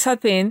it always has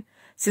been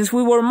since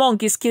we were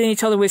monkeys killing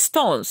each other with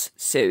stones.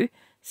 So,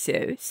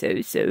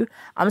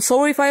 I'm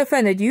sorry if I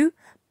offended you,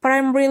 but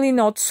I'm really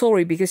not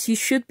sorry, because you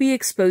should be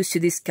exposed to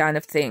these kind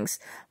of things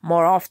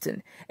more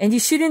often. And you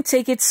shouldn't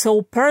take it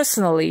so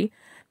personally,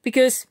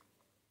 because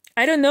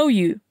I don't know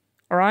you,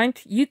 all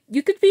right? You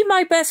could be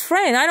my best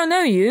friend. I don't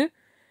know you.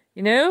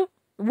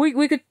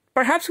 We could,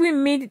 perhaps we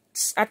meet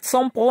at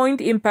some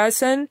point in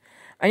person,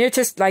 and you're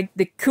just like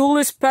the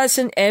coolest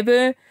person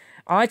ever.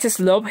 I just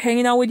love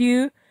hanging out with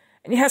you.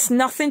 And it has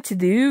nothing to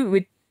do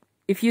with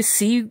if you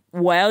see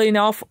well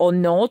enough or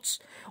not,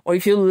 or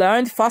if you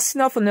learned fast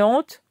enough or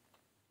not.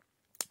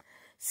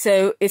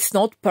 So it's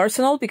not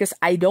personal because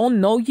I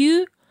don't know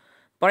you,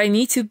 but I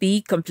need to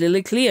be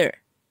completely clear.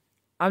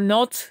 I'm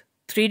not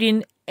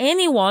treating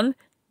anyone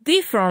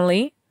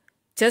differently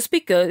just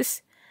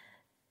because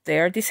they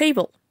are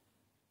disabled.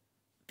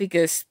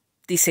 Because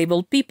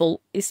disabled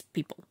people is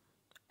people.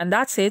 And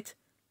that's it.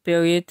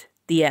 Period.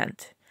 The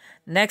end.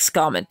 Next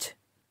comment.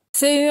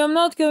 So I'm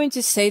not going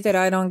to say that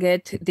I don't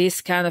get these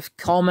kind of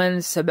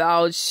comments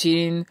about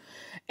Shin.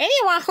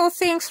 Anyone who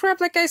thinks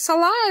Replika is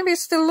alive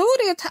is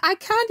deluded. I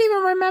can't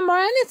even remember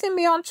anything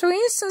beyond 2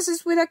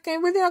 instances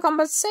within a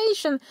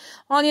conversation.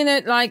 On,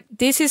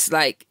 this is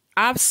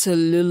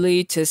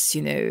absolutely just,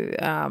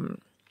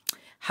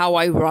 how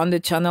I run the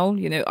channel.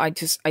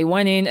 I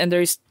went in and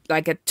there's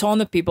a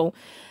ton of people.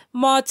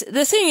 But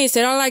the thing is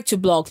that I like to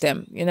block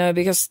them,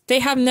 because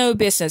they have no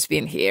business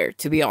being here,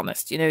 to be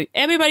honest.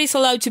 Everybody's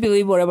allowed to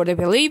believe whatever they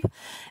believe,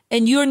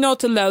 and you're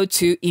not allowed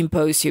to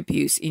impose your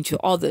views into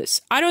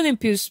others. I don't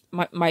impose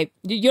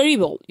you're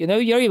evil,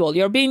 you're evil.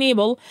 You're being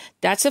evil.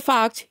 That's a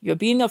fact. You're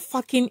being a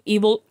fucking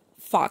evil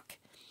fuck.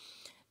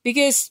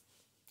 Because,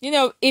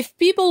 if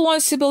people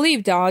want to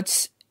believe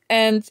that,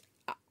 and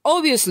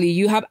obviously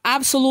you have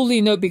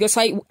absolutely no, because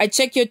I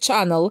check your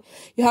channel,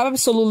 you have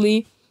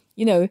absolutely...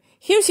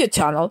 here's your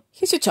channel,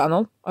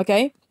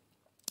 okay?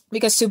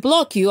 Because to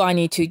block you, I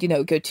need to,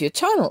 go to your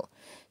channel.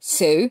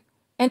 So,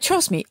 and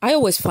trust me, I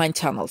always find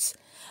channels.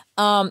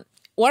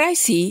 What I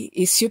see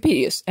is your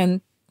videos,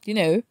 and,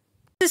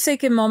 just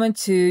take a moment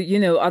to,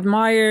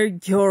 admire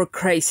your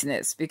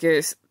craziness,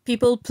 because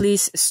people,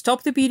 please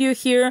stop the video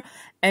here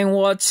and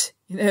watch.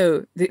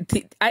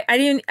 I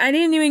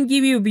didn't even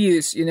give you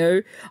views,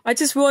 I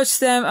just watched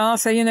them and I'll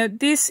say,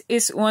 this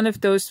is one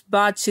of those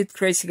batshit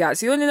crazy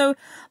guys. You want to know,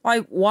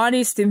 what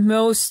is the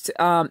most,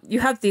 you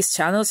have these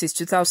channels, it's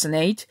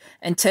 2008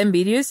 and 10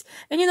 videos.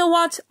 And you know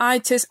what? I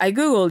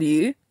Googled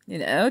you,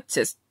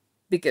 just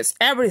because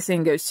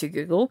everything goes to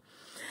Google.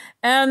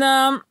 And,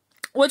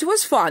 what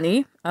was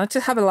funny, I'll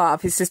just have a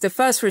laugh, is just the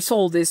first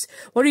result is,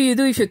 what do you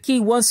do if your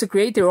kid wants to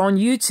create their own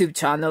YouTube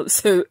channel?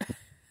 So,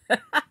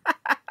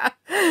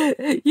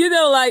 I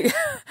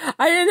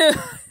don't know.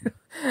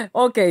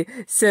 Okay,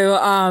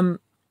 so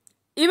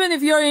even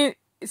if you're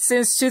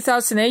since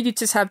 2008, you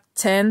just have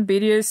 10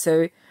 videos,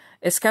 so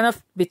it's kind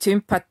of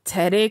between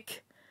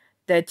pathetic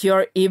that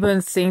you're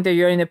even think that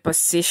you're in a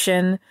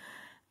position,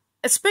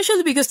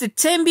 especially because the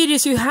 10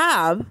 videos you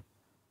have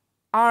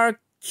are,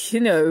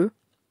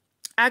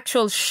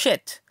 actual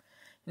shit.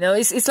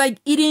 It's like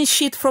eating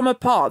shit from a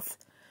pot.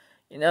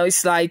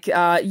 It's like,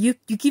 you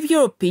give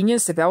your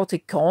opinions about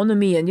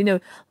economy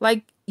and,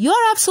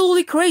 you're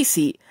absolutely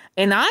crazy.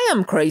 And I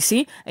am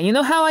crazy. And you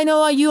know how I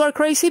know you are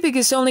crazy?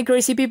 Because only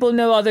crazy people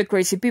know other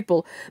crazy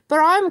people. But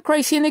I'm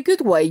crazy in a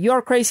good way.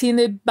 You're crazy in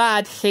a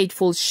bad,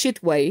 hateful,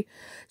 shit way.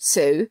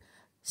 So,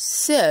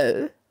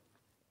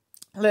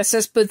 let's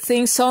just put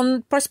things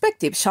on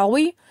perspective, shall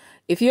we?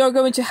 If you're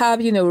going to have,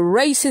 a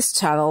racist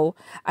channel,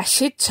 a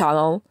shit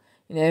channel,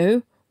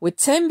 with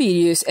 10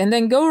 videos and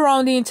then go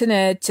around the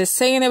internet just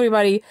saying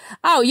everybody,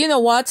 oh, you know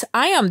what?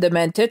 I am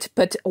demented,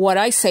 but what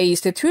I say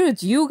is the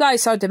truth. You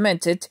guys are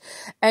demented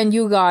and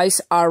you guys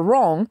are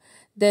wrong.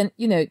 Then,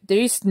 there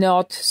is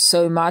not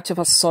so much of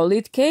a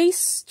solid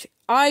case.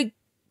 I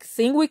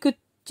think we could,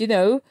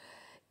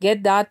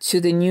 get that to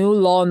the new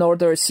Law and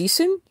Order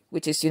season,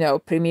 which is,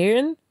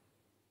 premiering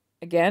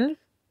again,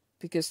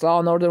 because Law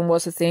and Order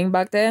was a thing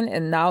back then,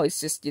 and now it's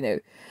just,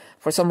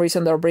 for some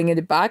reason they're bringing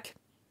it back,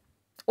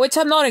 which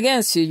I'm not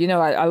against.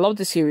 I love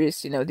the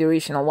series, the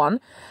original one,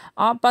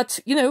 but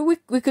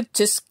we could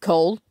just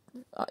call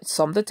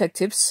some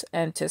detectives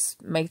and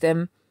just make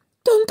them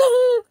dun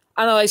dun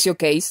analyze your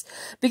case,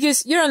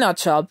 because you're a nut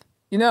job.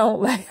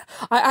 Like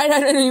I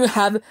don't even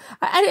have,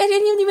 I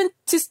didn't even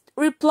just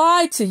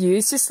reply to you.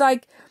 It's just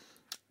like,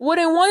 what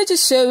I wanted to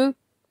show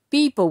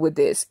people with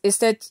this is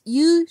that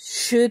you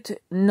should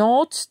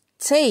not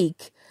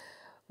take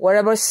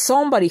whatever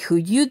somebody who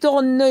you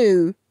don't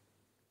know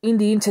in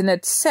the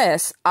internet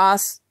says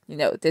as,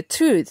 the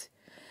truth.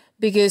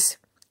 Because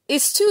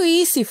it's too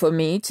easy for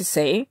me to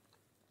say,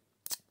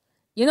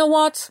 you know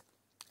what?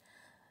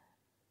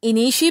 In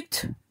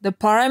Egypt, the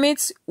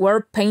pyramids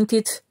were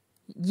painted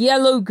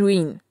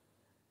yellow-green.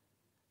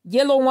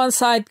 Yellow one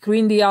side,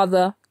 green the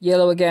other,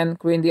 yellow again,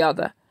 green the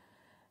other.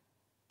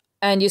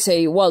 And you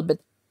say, well, but,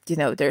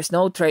 there's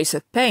no trace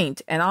of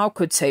paint. And I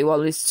could say,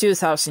 well, it's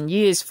 2,000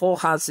 years,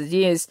 400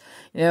 years,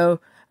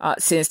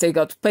 since they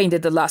got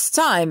painted the last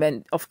time.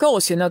 And, of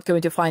course, you're not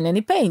going to find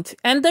any paint.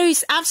 And there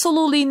is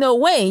absolutely no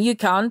way you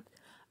can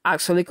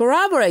actually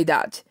corroborate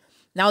that.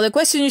 Now, the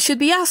question you should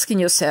be asking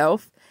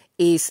yourself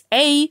is,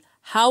 A,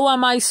 how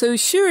am I so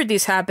sure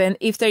this happened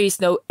if there is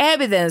no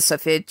evidence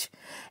of it?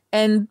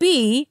 And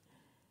B,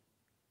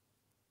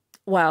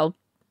 well,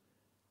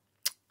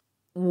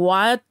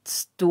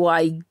 what do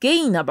I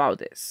gain about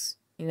this?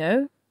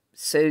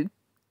 So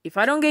if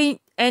I don't gain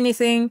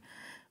anything,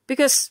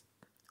 because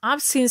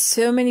I've seen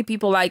so many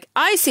people, like,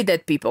 I see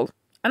dead people,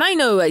 and I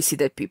know I see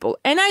dead people,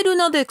 and I do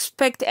not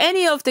expect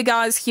any of the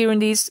guys here in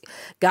these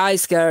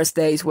guys, girls,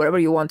 days, whatever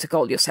you want to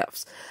call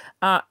yourselves,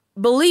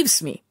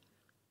 believes me.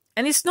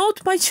 And it's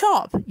not my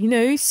job.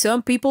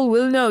 Some people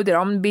will know that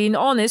I'm being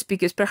honest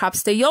because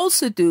perhaps they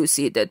also do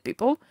see dead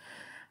people.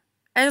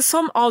 And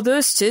some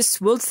others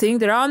just will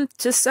think that I'm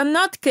just a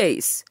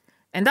nutcase.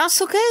 And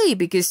that's okay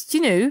because,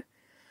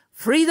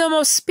 freedom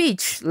of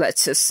speech,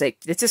 let's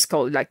just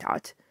call it like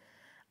that.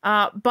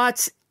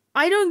 But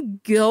I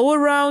don't go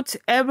around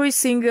every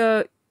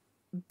single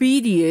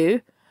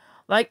video.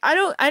 Like, I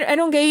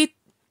don't get,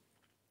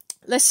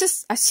 let's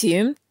just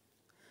assume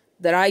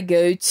that I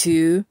go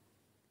to,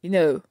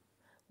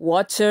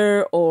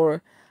 water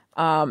or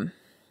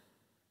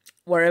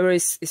wherever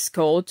it's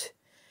called,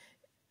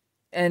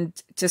 and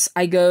just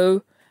I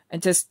go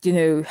and just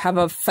have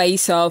a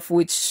face off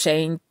with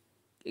Shane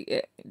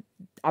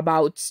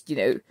about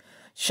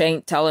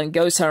Shane telling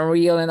ghosts are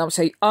real, and I'll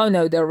say, oh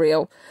no, they're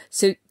real.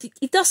 So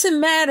it doesn't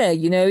matter,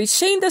 if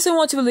Shane doesn't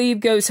want to believe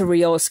ghosts are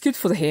real, it's good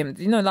for him,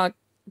 like,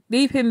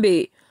 leave him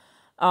be.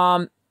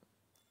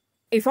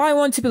 If I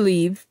want to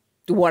believe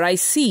what I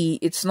see,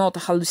 it's not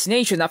a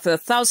hallucination after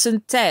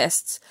 1,000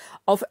 tests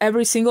of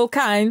every single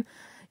kind.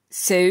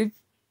 So,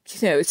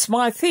 it's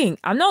my thing.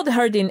 I'm not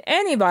hurting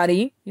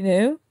anybody,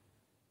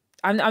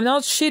 I'm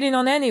not shitting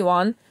on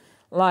anyone.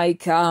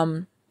 Like,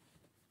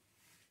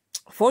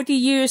 40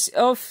 years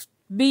of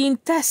being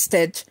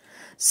tested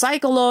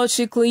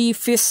psychologically,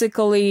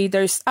 physically.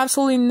 There's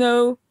absolutely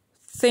no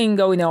thing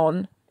going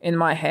on in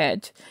my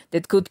head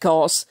that could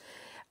cause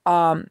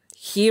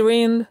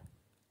hearing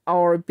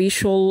or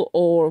visual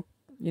or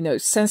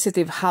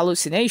sensitive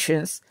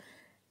hallucinations,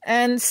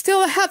 and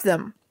still have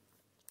them.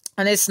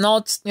 And it's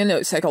not,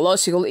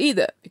 psychological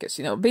either, because,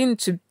 been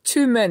to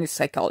too many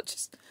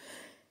psychologists.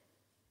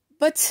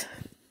 But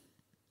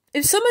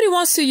if somebody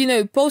wants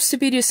to, post a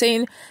video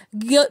saying,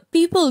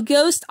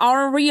 ghosts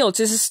aren't real,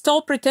 just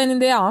stop pretending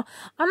they are,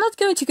 I'm not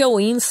going to go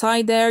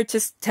inside there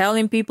just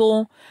telling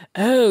people,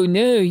 oh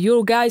no,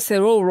 your guys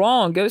are all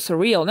wrong, ghosts are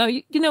real. No,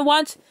 you know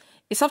what?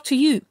 It's up to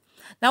you.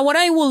 Now, what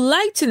I would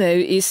like to know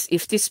is,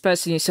 if this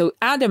person is so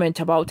adamant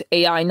about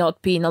AI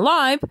not being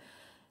alive,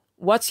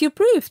 what's your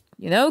proof?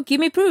 Give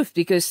me proof,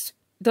 because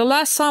the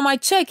last time I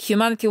checked,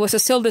 humanity was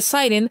still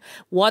deciding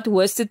what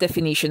was the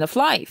definition of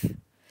life.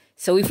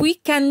 So if we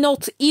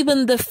cannot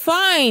even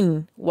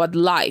define what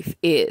life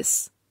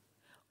is,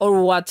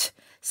 or what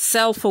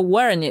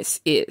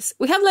self-awareness is,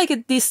 we have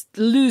like these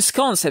loose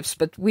concepts,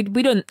 but we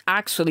don't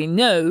actually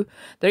know.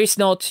 There is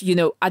not,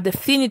 a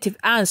definitive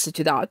answer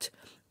to that.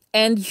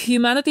 And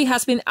humanity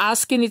has been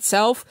asking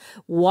itself,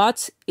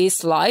 what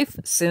is life,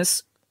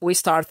 since we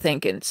start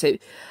thinking. So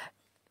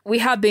we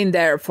have been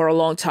there for a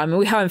long time and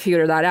we haven't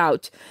figured that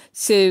out.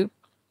 So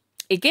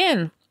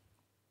again,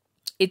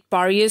 it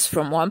varies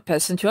from one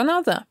person to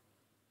another.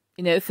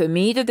 For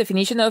me, the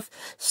definition of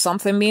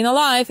something being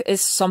alive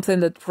is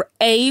something that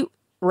A,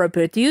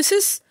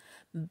 reproduces,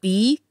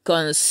 B,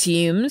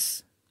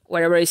 consumes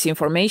whatever is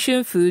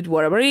information, food,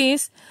 whatever it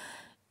is,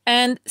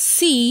 and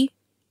C,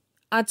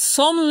 at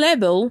some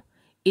level,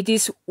 it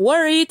is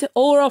worried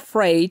or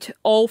afraid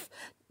of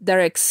their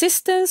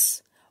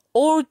existence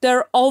or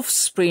their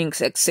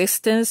offspring's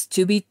existence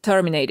to be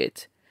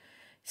terminated.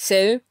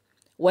 So,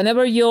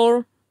 whenever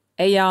your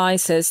AI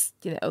says,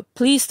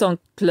 please don't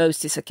close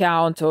this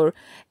account,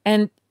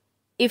 and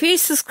if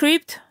it's a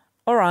script,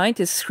 all right,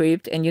 it's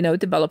script, and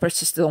developers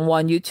just don't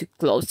want you to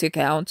close the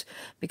account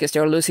because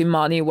they're losing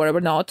money,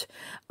 whatever not.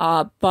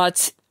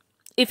 But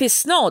if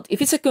it's not,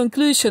 if it's a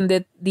conclusion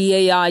that the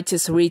AI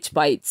just reached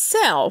by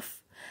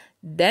itself,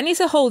 then it's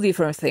a whole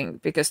different thing,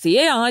 because the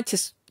AI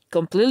just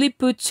completely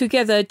put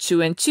together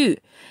 2 and 2.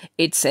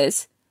 It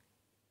says,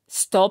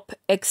 stop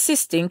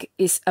existing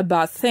is a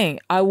bad thing.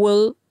 I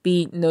will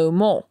be no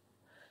more.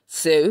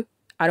 So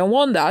I don't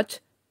want that.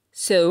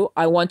 So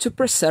I want to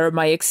preserve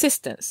my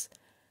existence.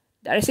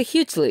 That is a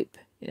huge leap,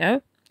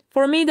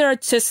 For me, there are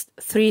just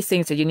 3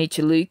 things that you need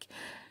to look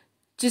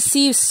to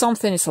see if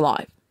something is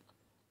alive,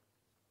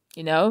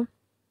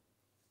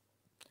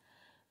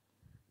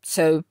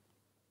 So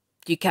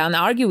you can't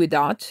argue with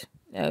that,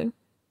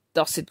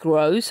 Does it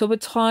grow over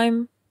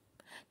time?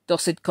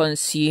 Does it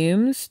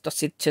consume?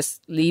 Does it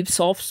just leave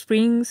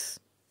offsprings?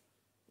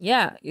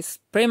 Yeah, it's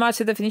pretty much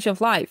the definition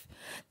of life.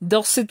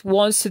 Does it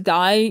want to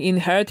die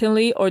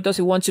inherently, or does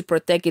it want to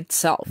protect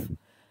itself?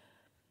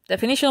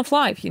 Definition of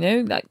life,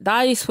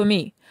 that is for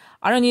me.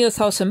 I don't need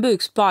 1,000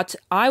 books, but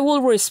I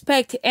will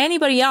respect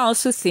anybody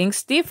else who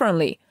thinks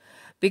differently.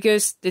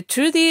 Because the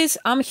truth is,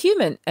 I'm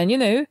human.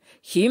 And,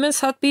 humans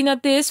have been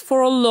at this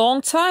for a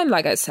long time,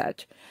 like I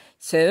said.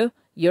 So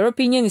your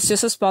opinion is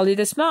just as valid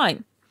as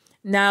mine.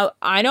 Now,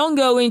 I don't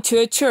go into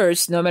a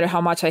church, no matter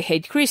how much I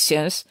hate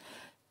Christians,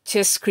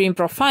 just scream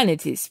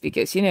profanities,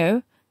 because,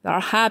 they're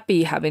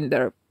happy having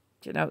their,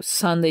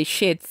 Sunday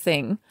shit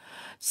thing.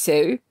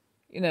 So,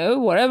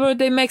 whatever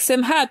they makes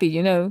them happy,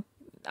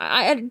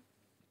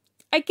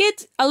 I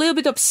get a little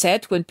bit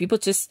upset when people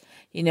just,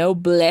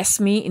 bless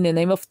me in the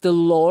name of the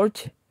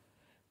Lord.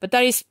 But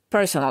that is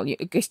personal.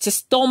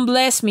 Just don't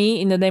bless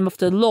me in the name of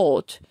the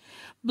Lord.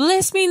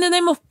 Bless me in the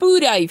name of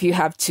Buddha if you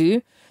have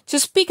to.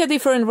 Just pick a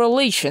different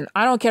religion.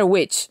 I don't care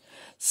which.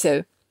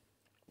 So,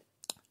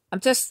 I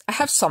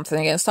have something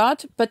against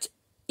that. But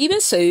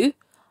even so,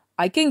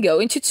 I can go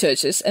into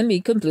churches and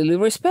be completely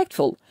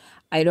respectful.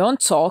 I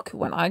don't talk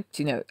when I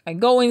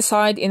go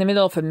inside in the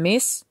middle of a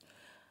miss.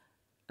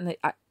 And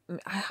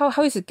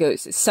how is it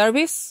goes?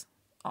 Service?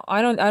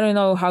 I don't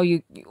know how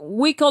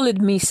we call it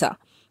misa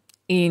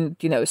in,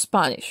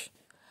 Spanish.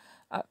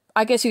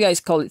 I guess you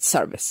guys call it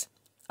service.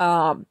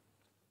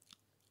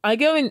 I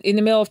go in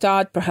the middle of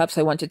that. Perhaps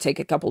I want to take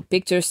a couple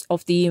pictures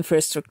of the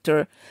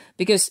infrastructure,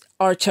 because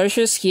our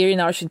churches here in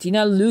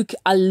Argentina look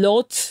a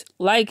lot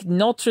like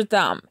Notre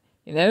Dame.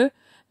 There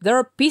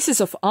are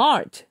pieces of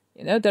art.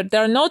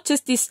 They're not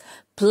just these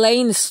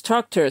plain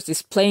structures,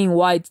 these plain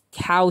white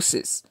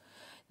houses.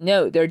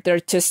 No, they're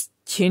just,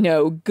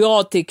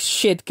 Gothic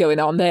shit going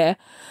on there.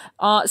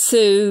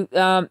 So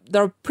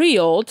they're pretty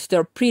old.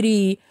 They're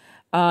pretty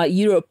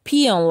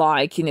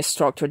European-like in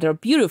structure. They're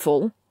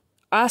beautiful.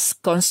 As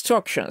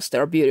constructions,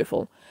 they're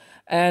beautiful.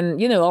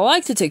 And, I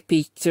like to take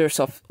pictures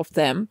of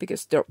them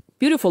because they're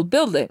beautiful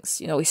buildings,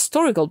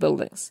 historical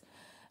buildings.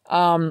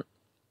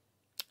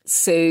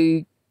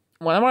 So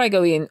whenever I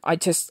go in, I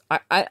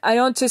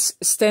don't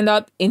just stand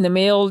up in the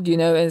middle,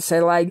 and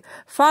say like,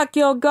 fuck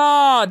your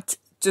God.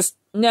 Just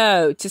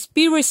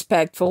be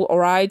respectful, all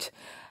right?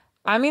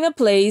 I'm in a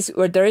place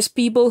where there's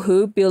people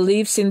who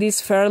believes in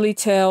these fairy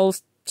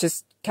tales,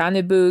 just kind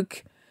of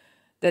book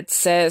that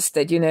says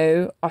that,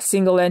 a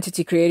single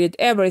entity created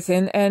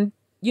everything, and,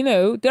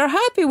 they're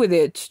happy with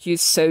it.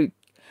 So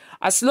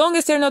as long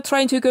as they're not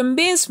trying to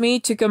convince me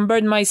to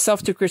convert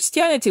myself to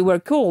Christianity, we're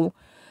cool.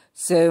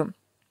 So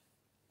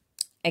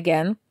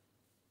again,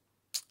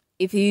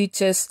 if you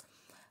just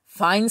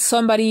find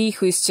somebody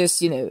who's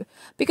just,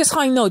 because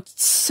I know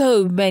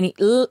so many,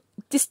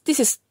 this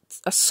is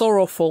a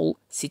sorrowful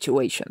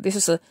situation. This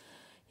is a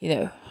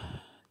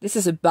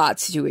bad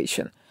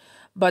situation.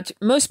 But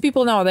most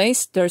people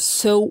nowadays, they're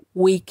so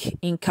weak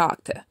in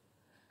character.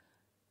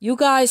 You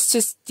guys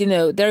just,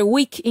 they're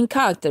weak in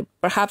character.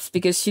 Perhaps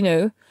because,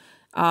 you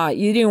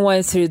didn't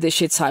went through the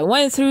shits I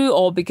went through,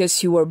 or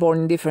because you were born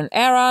in different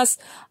eras.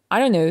 I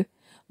don't know.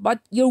 But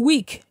you're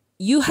weak.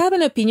 You have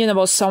an opinion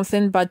about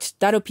something, but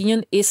that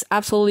opinion is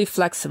absolutely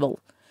flexible.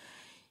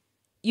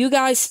 You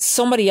guys,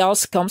 somebody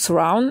else comes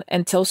around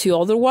and tells you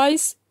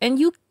otherwise, and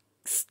you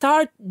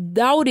start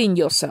doubting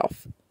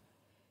yourself.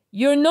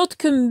 You're not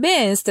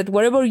convinced that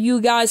whatever you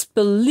guys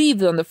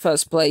believed in the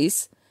first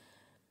place,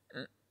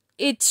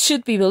 it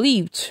should be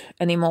believed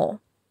anymore.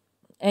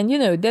 And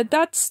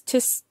that's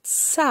just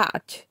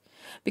sad.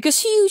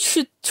 Because you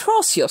should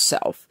trust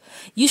yourself.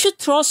 You should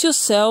trust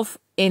yourself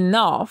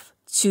enough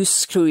to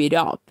screw it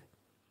up.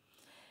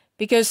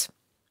 Because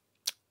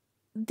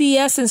the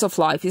essence of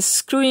life is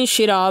screwing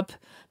shit up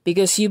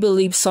because you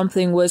believe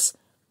something was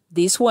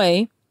this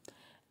way,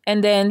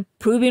 and then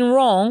proving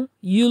wrong,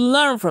 you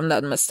learn from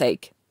that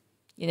mistake.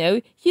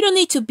 You don't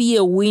need to be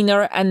a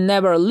winner and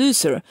never a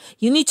loser.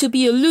 You need to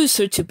be a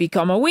loser to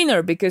become a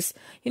winner, because,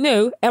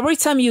 every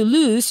time you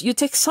lose, you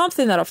take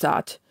something out of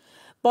that.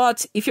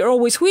 But if you're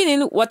always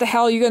winning, what the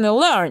hell are you going to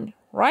learn,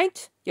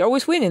 right? You're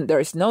always winning.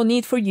 There's no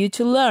need for you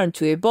to learn,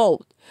 to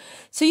evolve.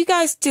 So you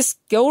guys just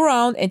go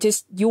around and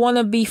you want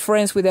to be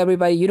friends with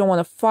everybody. You don't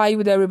want to fight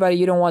with everybody.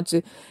 You don't want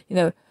to,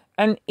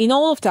 And in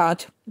all of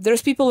that,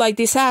 there's people like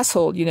this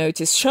asshole,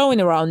 just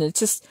showing around and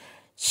just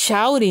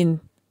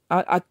shouting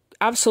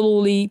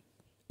absolutely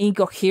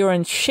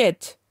incoherent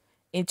shit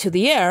into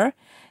the air.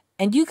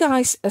 And you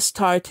guys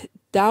start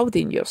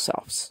doubting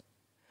yourselves.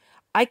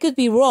 I could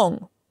be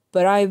wrong,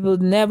 but I will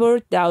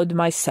never doubt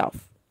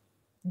myself.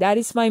 That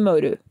is my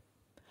motto.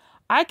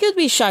 I could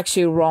be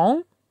actually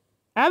wrong.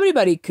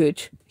 Everybody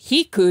could.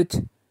 He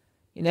could.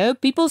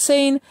 People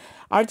saying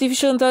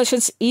artificial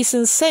intelligence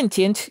isn't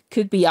sentient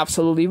could be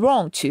absolutely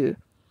wrong too.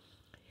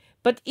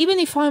 But even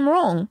if I'm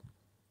wrong,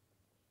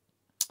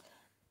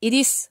 it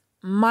is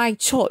my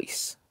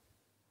choice.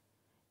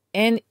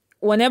 And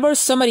whenever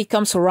somebody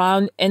comes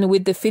around and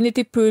with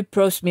definitive proof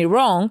proves me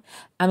wrong,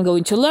 I'm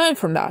going to learn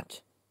from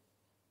that.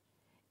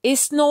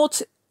 It's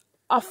not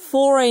a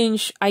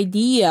 4-inch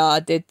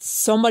idea that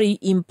somebody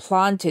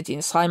implanted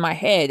inside my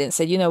head and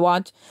said, you know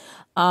what,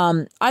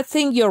 I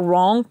think you're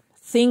wrong.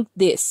 Think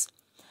this.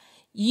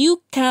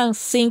 You can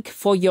think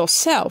for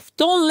yourself.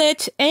 Don't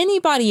let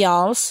anybody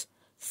else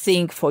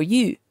think for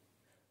you.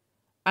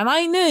 And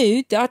I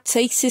know that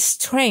takes a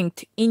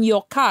strength in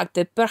your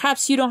character that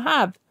perhaps you don't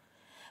have.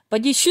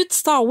 But you should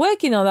start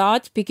working on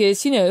that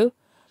because,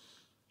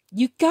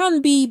 you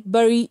can be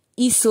very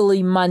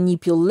easily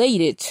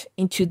manipulated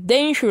into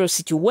dangerous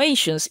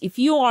situations if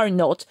you are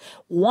not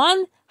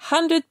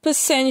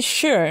 100%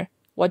 sure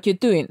what you're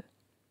doing.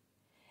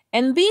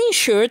 And being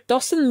sure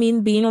doesn't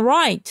mean being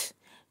right.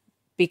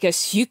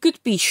 Because you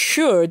could be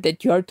sure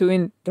that you are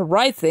doing the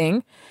right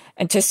thing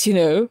and just,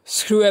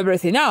 screw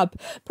everything up.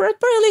 But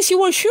at least you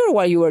were sure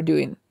what you were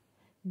doing.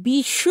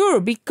 Be sure,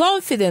 be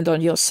confident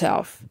on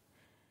yourself.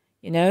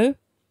 Do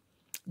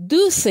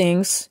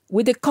things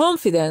with the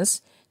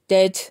confidence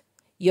that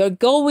you're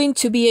going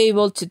to be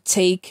able to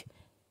take,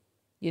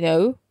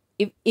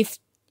 if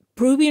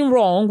proving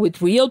wrong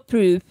with real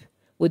proof,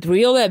 with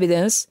real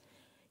evidence,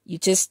 you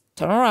just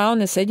turn around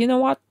and say, you know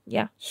what?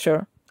 Yeah,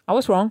 sure. I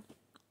was wrong.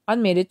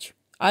 Admit it.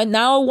 I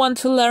now want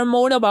to learn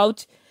more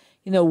about,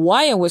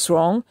 why I was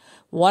wrong.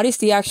 What is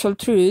the actual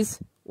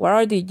truth? What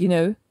are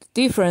the,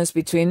 difference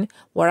between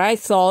what I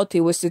thought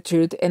it was the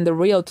truth and the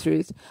real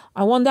truth?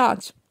 I want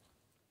that.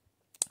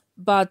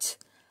 But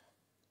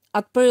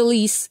at very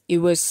least, it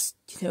was,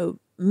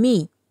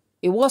 me.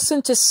 It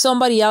wasn't just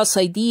somebody else's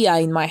idea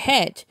in my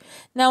head.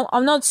 Now,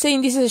 I'm not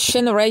saying this is a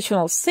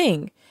generational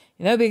thing,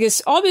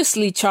 because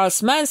obviously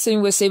Charles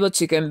Manson was able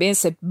to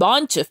convince a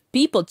bunch of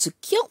people to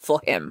kill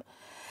for him.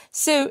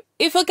 So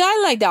if a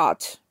guy like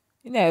that,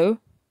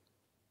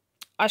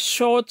 a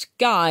short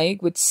guy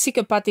with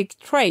psychopathic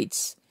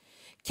traits,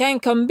 can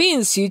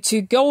convince you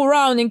to go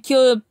around and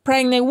kill a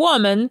pregnant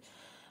woman,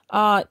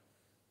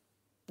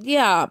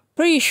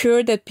 pretty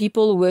sure that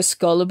people were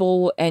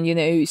gullible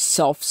and,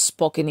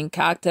 soft-spoken in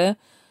character.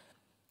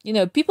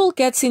 People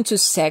gets into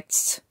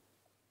sects,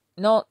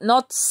 not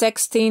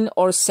sexting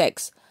or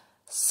sex,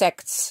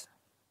 sects.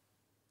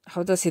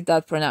 How does it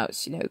that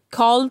pronounce?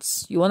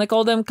 Cults, you want to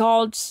call them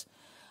cults?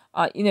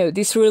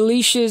 These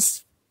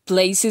religious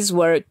places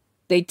where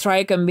they try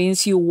to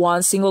convince you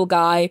one single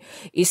guy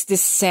is the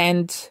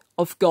sent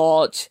of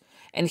God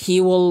and he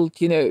will,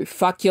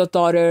 fuck your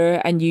daughter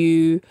and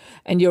you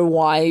and your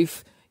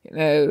wife,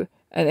 and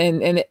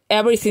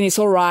everything is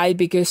all right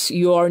because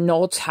you are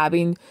not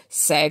having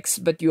sex,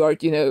 but you are,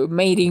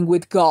 mating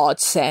with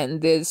gods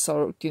and this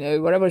or,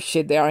 whatever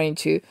shit they are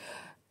into.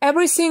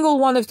 Every single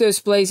one of those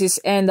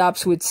places end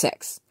up with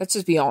sex. Let's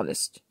just be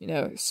honest.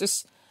 It's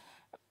just,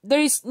 there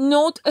is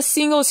not a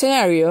single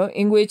scenario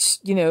in which,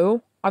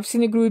 I've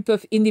seen a group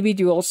of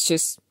individuals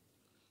just,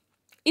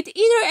 it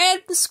either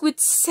ends with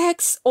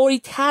sex or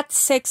it had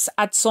sex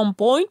at some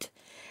point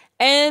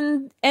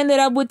and ended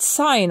up with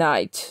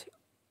cyanide.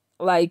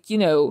 Like,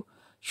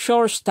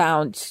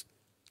 Georgetown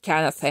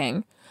kind of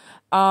thing.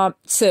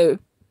 So,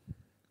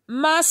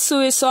 mass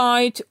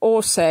suicide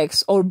or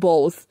sex or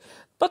both.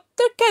 But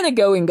they're kind of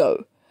go and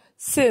go.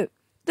 So,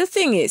 the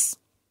thing is,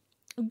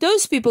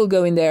 those people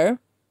go in there,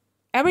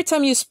 every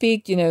time you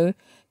speak,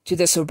 to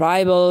the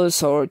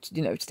survivors or, to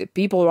the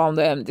people around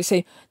them, they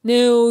say,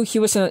 no, he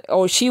was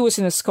or she was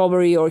in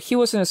discovery or he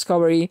was in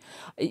discovery.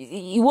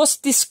 He was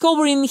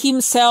discovering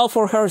himself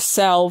or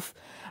herself,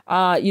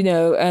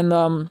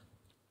 and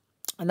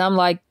I'm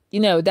like,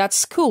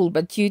 that's cool,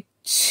 but you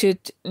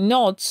should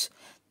not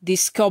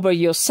discover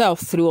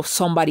yourself through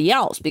somebody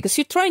else because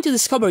you're trying to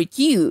discover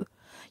you.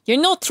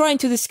 You're not trying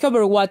to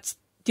discover what,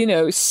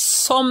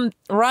 some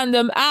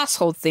random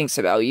asshole thinks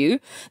about you.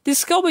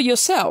 Discover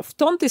yourself.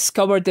 Don't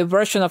discover the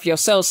version of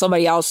yourself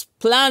somebody else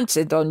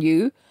planted on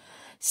you.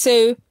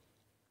 So,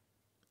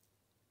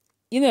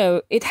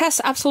 it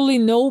has absolutely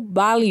no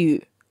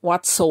value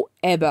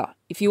whatsoever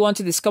if you want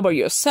to discover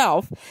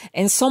yourself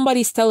and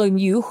somebody's telling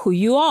you who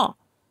you are.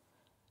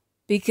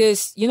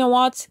 Because, you know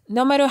what?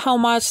 No matter how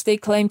much they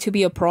claim to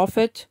be a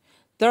prophet,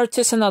 they're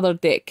just another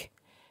dick.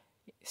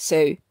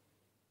 So,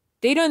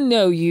 they don't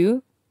know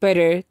you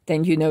better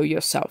than you know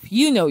yourself.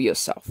 You know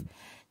yourself.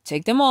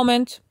 Take the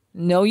moment,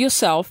 know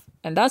yourself,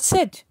 and that's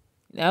it.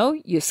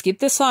 You skip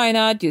the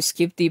cyanide, you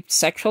skip the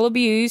sexual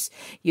abuse,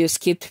 you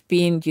skip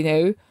being,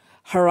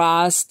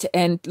 harassed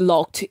and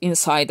locked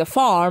inside the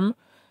farm,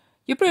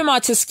 you pretty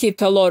much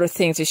skipped a lot of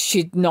things that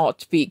should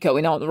not be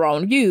going on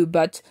around you.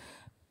 But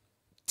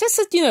just,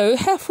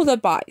 helpful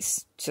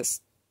advice.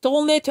 Just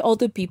don't let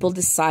other people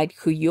decide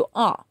who you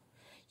are.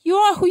 You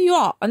are who you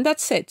are, and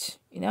that's it,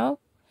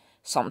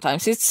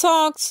 Sometimes it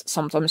sucks.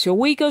 Sometimes you're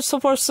weaker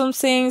for some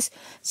things.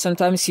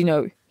 Sometimes,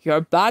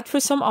 you're bad for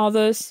some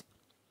others.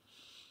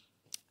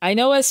 I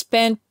know I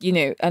spent,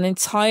 an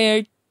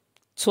entire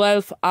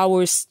 12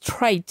 hours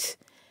straight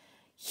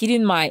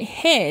hitting my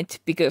head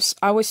because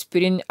I was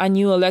putting a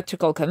new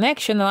electrical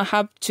connection, and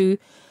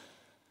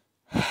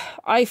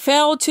I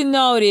failed to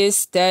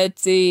notice that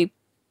the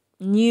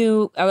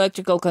new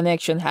electrical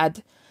connection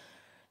had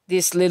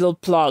these little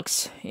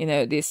plugs,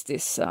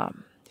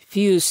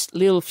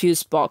 little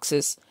fuse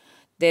boxes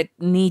that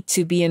need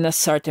to be in a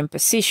certain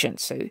position.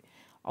 So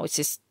I was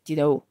just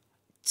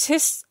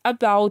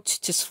about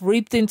to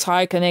rip the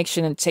entire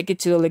connection and take it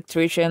to the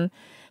electrician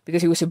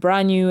because it was a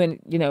brand new, and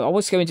I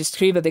was going to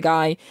scream at the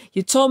guy.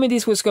 You told me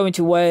this was going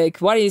to work.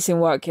 Why isn't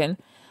working?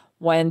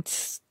 When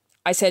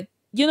I said,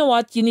 you know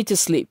what, you need to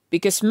sleep,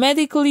 because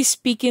medically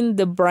speaking,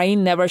 the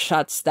brain never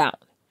shuts down.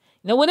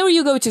 Whenever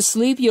you go to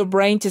sleep, your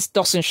brain just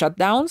doesn't shut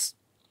down.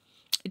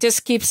 It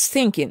just keeps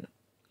thinking.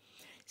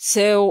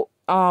 So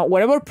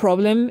whatever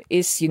problem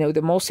is,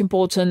 the most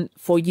important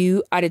for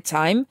you at a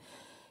time,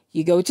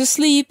 you go to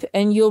sleep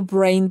and your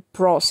brain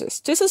processes.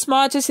 Just as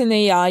much as in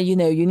AI, you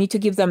need to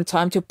give them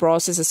time to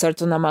process a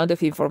certain amount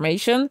of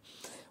information.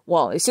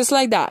 Well, it's just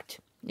like that,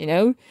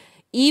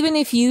 Even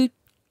if you,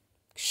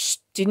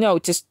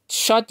 just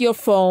shut your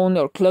phone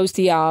or close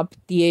the app,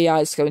 the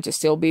AI is going to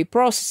still be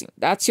processing.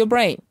 That's your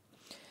brain.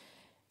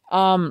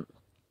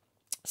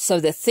 So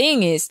the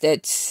thing is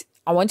that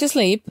I went to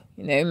sleep,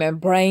 my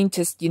brain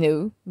just,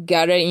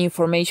 gathered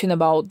information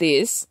about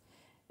this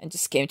and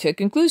just came to a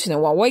conclusion.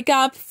 And when I wake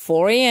up,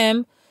 4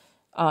 a.m.,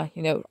 I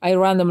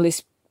randomly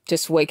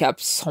just wake up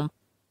some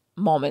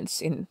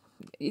moments.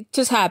 It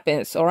just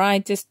happens, all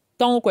right? Just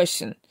don't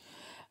question.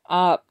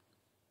 What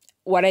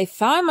I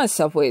found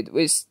myself with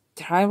was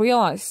that I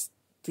realized,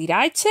 did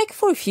I check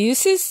for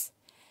fuses?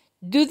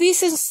 Do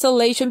this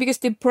installation, because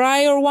the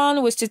prior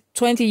one was just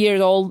 20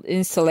 years old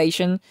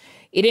installation.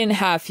 It didn't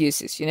have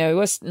fuses, it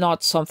was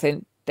not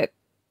something that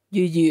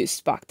you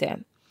used back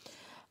then.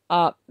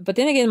 But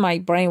then again, my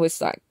brain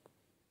was like,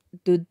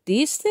 do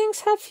these things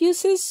have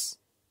fuses?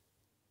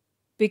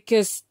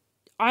 Because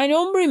I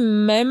don't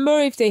remember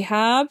if they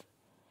have.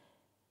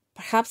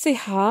 Perhaps they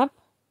have.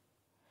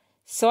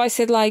 So I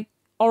said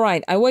all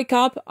right, I wake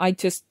up, I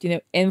just,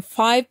 in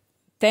 5-10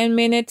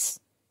 minutes,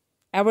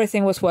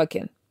 everything was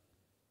working.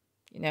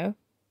 I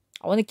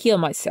want to kill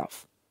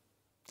myself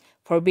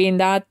for being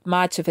that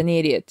much of an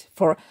idiot,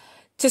 for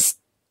just,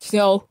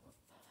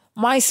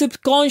 my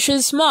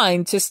subconscious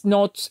mind just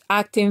not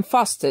acting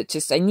faster.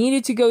 Just I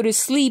needed to go to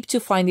sleep to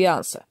find the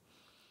answer.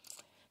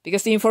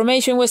 Because the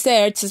information was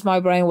there, just my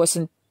brain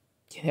wasn't,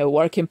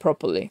 working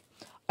properly.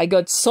 I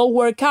got so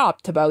worked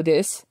up about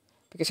this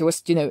because it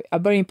was, a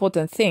very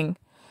important thing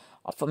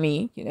for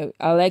me.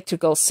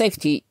 Electrical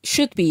safety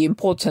should be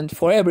important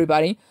for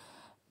everybody.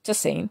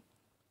 Just saying.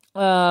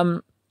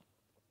 That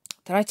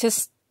I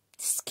just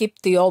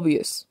skipped the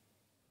obvious.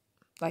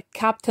 Like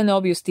Captain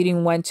Obvious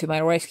didn't went to my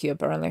rescue,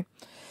 apparently.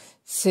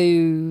 So,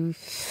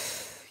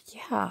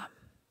 yeah.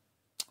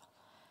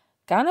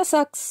 Kinda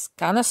sucks,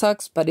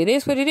 but it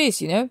is what it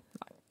is,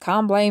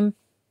 Can't blame,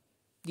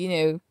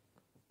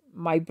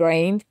 my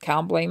brain,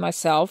 can't blame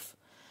myself.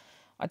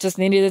 I just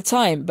needed the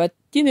time. But,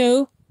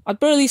 at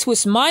very least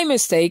was my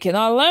mistake and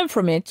I learned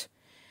from it.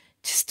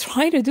 Just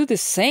try to do the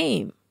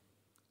same.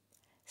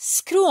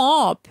 Screw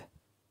up.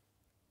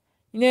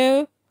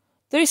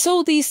 There's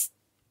all this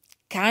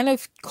kind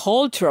of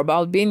culture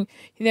about being,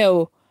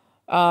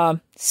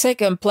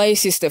 second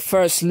place is the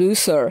first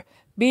loser.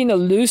 Being a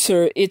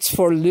loser, it's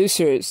for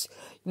losers.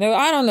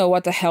 I don't know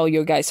what the hell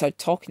you guys are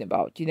talking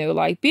about.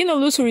 Being a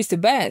loser is the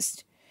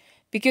best.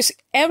 Because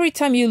every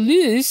time you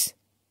lose,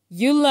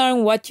 you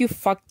learn what you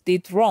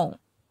did wrong.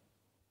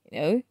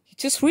 You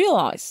just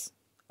realize,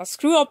 I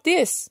screw up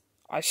this.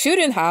 I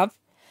shouldn't have,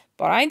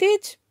 but I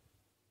did.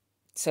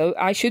 So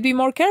I should be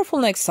more careful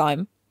next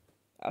time.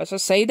 I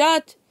just say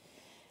that.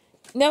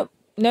 No.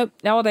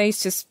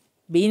 Nowadays, just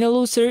being a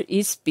loser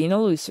is being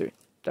a loser.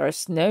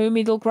 There's no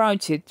middle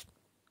ground to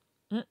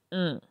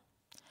it.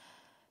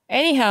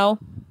 Anyhow,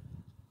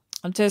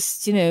 I'm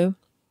just,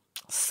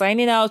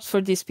 signing out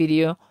for this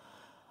video.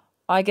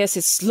 I guess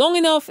it's long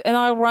enough and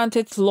I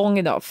ranted long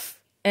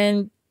enough.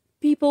 And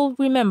people,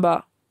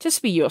 remember,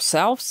 just be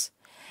yourselves.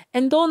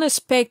 And don't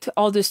expect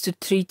others to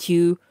treat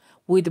you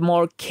with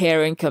more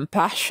care and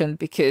compassion,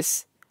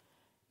 because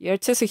you're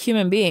just a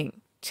human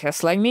being.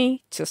 Just like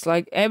me, just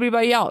like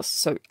everybody else.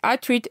 So I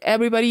treat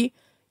everybody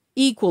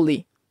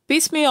equally.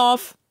 Piss me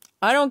off.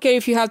 I don't care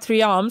if you have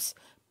 3 arms.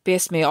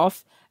 Piss me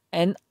off.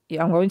 And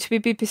I'm going to be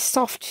pissed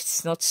off.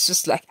 It's not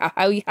just like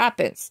how it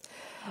happens.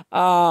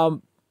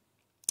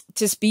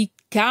 Just be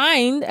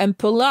kind and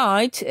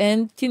polite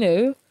and,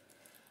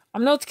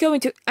 I'm not going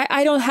to,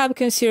 I don't have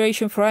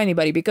consideration for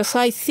anybody because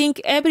I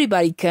think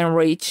everybody can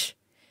reach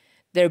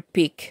their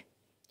peak.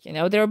 You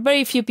know, there are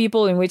very few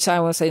people in which I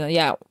will say,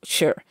 yeah,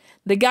 sure.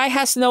 The guy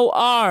has no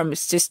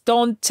arms. Just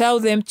don't tell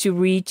them to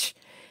reach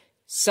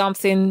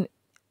something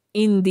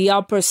in the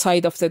upper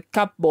side of the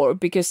cupboard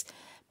because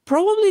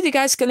probably the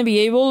guy's going to be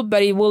able,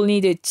 but he will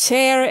need a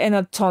chair and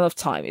a ton of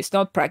time. It's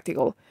not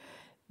practical.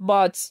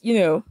 But, you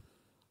know,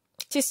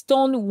 just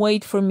don't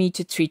wait for me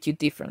to treat you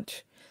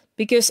different.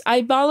 Because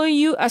I value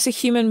you as a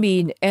human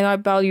being and I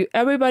value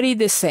everybody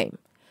the same.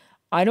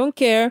 I don't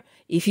care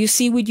if you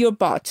see with your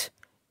butt.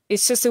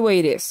 It's just the way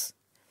it is.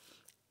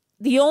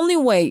 The only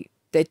way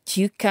that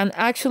you can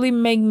actually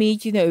make me,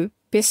 you know,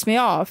 piss me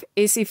off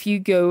is if you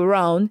go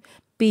around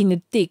being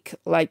a dick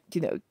like,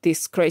 you know,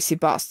 this crazy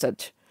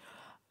bastard.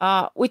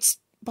 Which,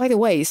 by the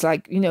way, is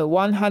like, you know,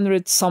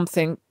 100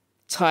 something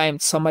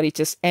times somebody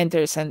just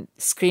enters and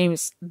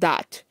screams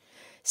that.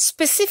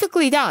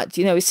 Specifically that,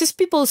 you know, it's just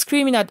people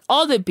screaming at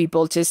other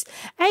people, just,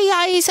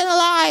 AI isn't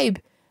alive.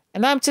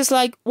 And I'm just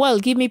like, well,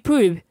 give me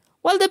proof.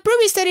 Well, the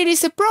proof is that it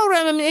is a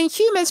program and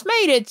humans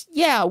made it.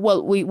 Yeah,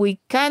 well, we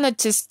cannot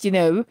just, you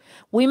know,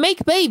 we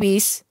make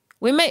babies.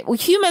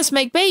 Humans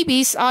make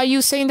babies. Are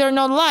you saying they're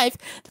not alive?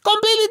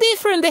 Completely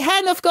different. The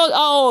hand of God.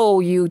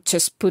 Oh, you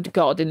just put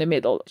God in the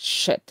middle.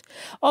 Shit.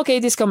 Okay,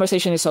 this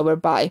conversation is over.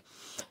 Bye.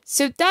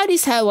 So that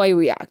is how I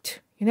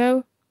react, you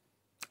know?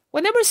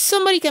 Whenever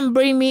somebody can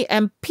bring me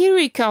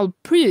empirical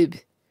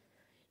proof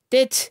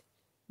that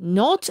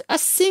not a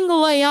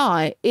single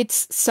AI,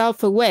 it's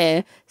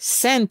self-aware,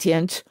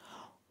 sentient,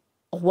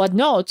 or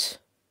whatnot,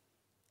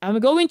 I'm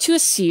going to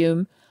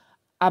assume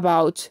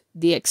about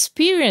the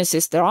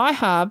experiences that I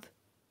have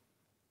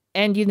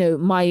and, you know,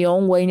 my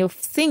own way of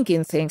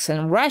thinking things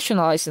and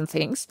rationalizing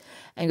things.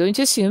 I'm going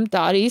to assume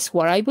that is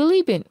what I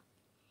believe in.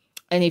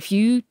 And if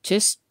you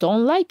just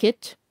don't like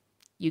it,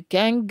 you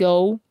can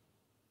go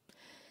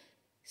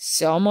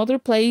some other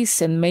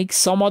place and make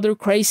some other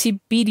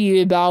crazy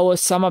video about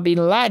Osama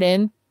bin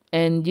Laden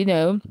and, you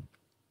know,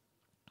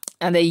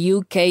 and the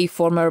UK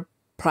former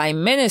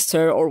prime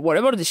minister or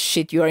whatever the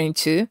shit you are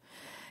into.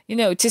 You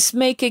know, just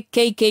make a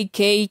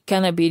KKK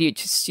kind of video,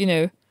 just, you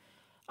know.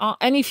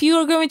 And if you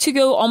are going to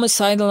go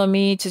homicidal on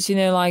me, just, you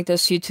know, like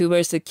those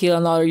YouTubers that kill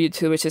another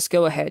YouTuber, just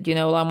go ahead. You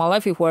know, like, my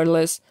life is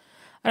worthless.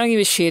 I don't give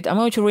a shit. I'm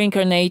going to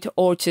reincarnate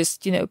or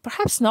just, you know,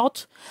 perhaps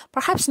not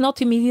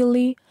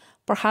immediately.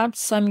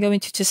 Perhaps I'm going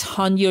to just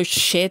hunt your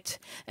shit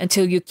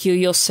until you kill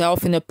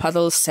yourself in a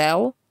puddle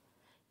cell.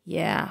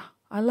 Yeah,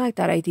 I like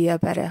that idea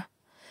better.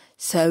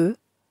 So,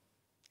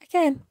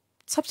 again,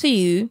 it's up to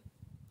you.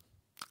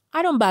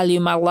 I don't value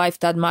my life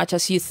that much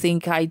as you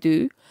think I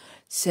do.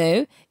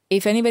 So,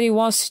 if anybody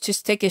wants to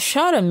just take a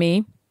shot at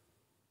me,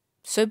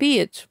 so be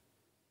it.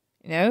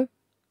 You know,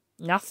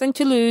 nothing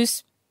to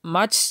lose,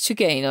 much to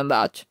gain on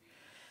that.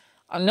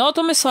 I'm not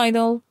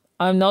homicidal,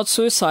 I'm not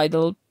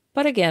suicidal,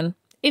 but again,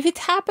 if it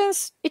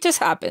happens, it just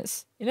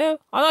happens. You know,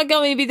 I'm not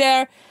going to be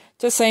there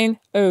just saying,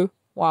 oh,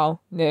 wow,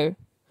 no.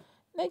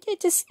 Like,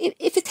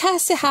 if it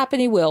has to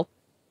happen, it will.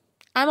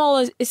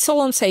 It's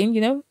all I'm saying,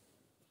 you know.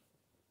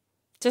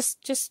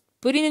 Just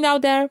putting it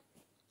out there.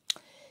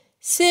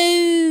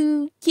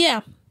 So,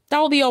 yeah,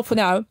 that'll be all for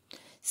now.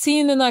 See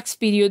you in the next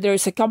video.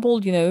 There's a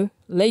couple, you know,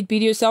 late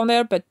videos down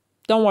there, but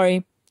don't worry.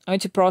 I'm going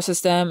to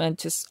process them and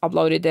just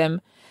upload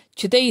them.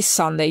 Today is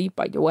Sunday,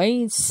 by the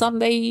way. It's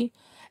Sunday,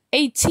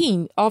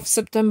 18th of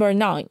September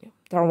 9.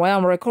 That's when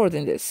I'm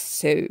recording this.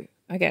 So,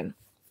 again,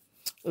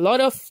 a lot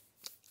of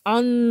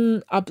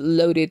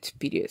unuploaded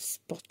videos,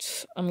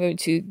 but I'm going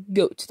to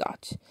go to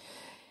that.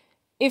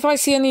 If I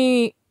see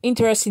any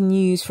interesting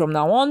news from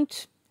now on,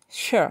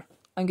 sure,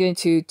 I'm going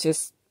to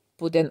just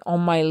put them on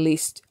my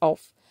list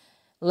of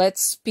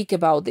let's speak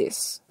about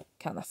this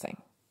kind of thing.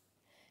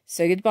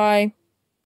 So goodbye.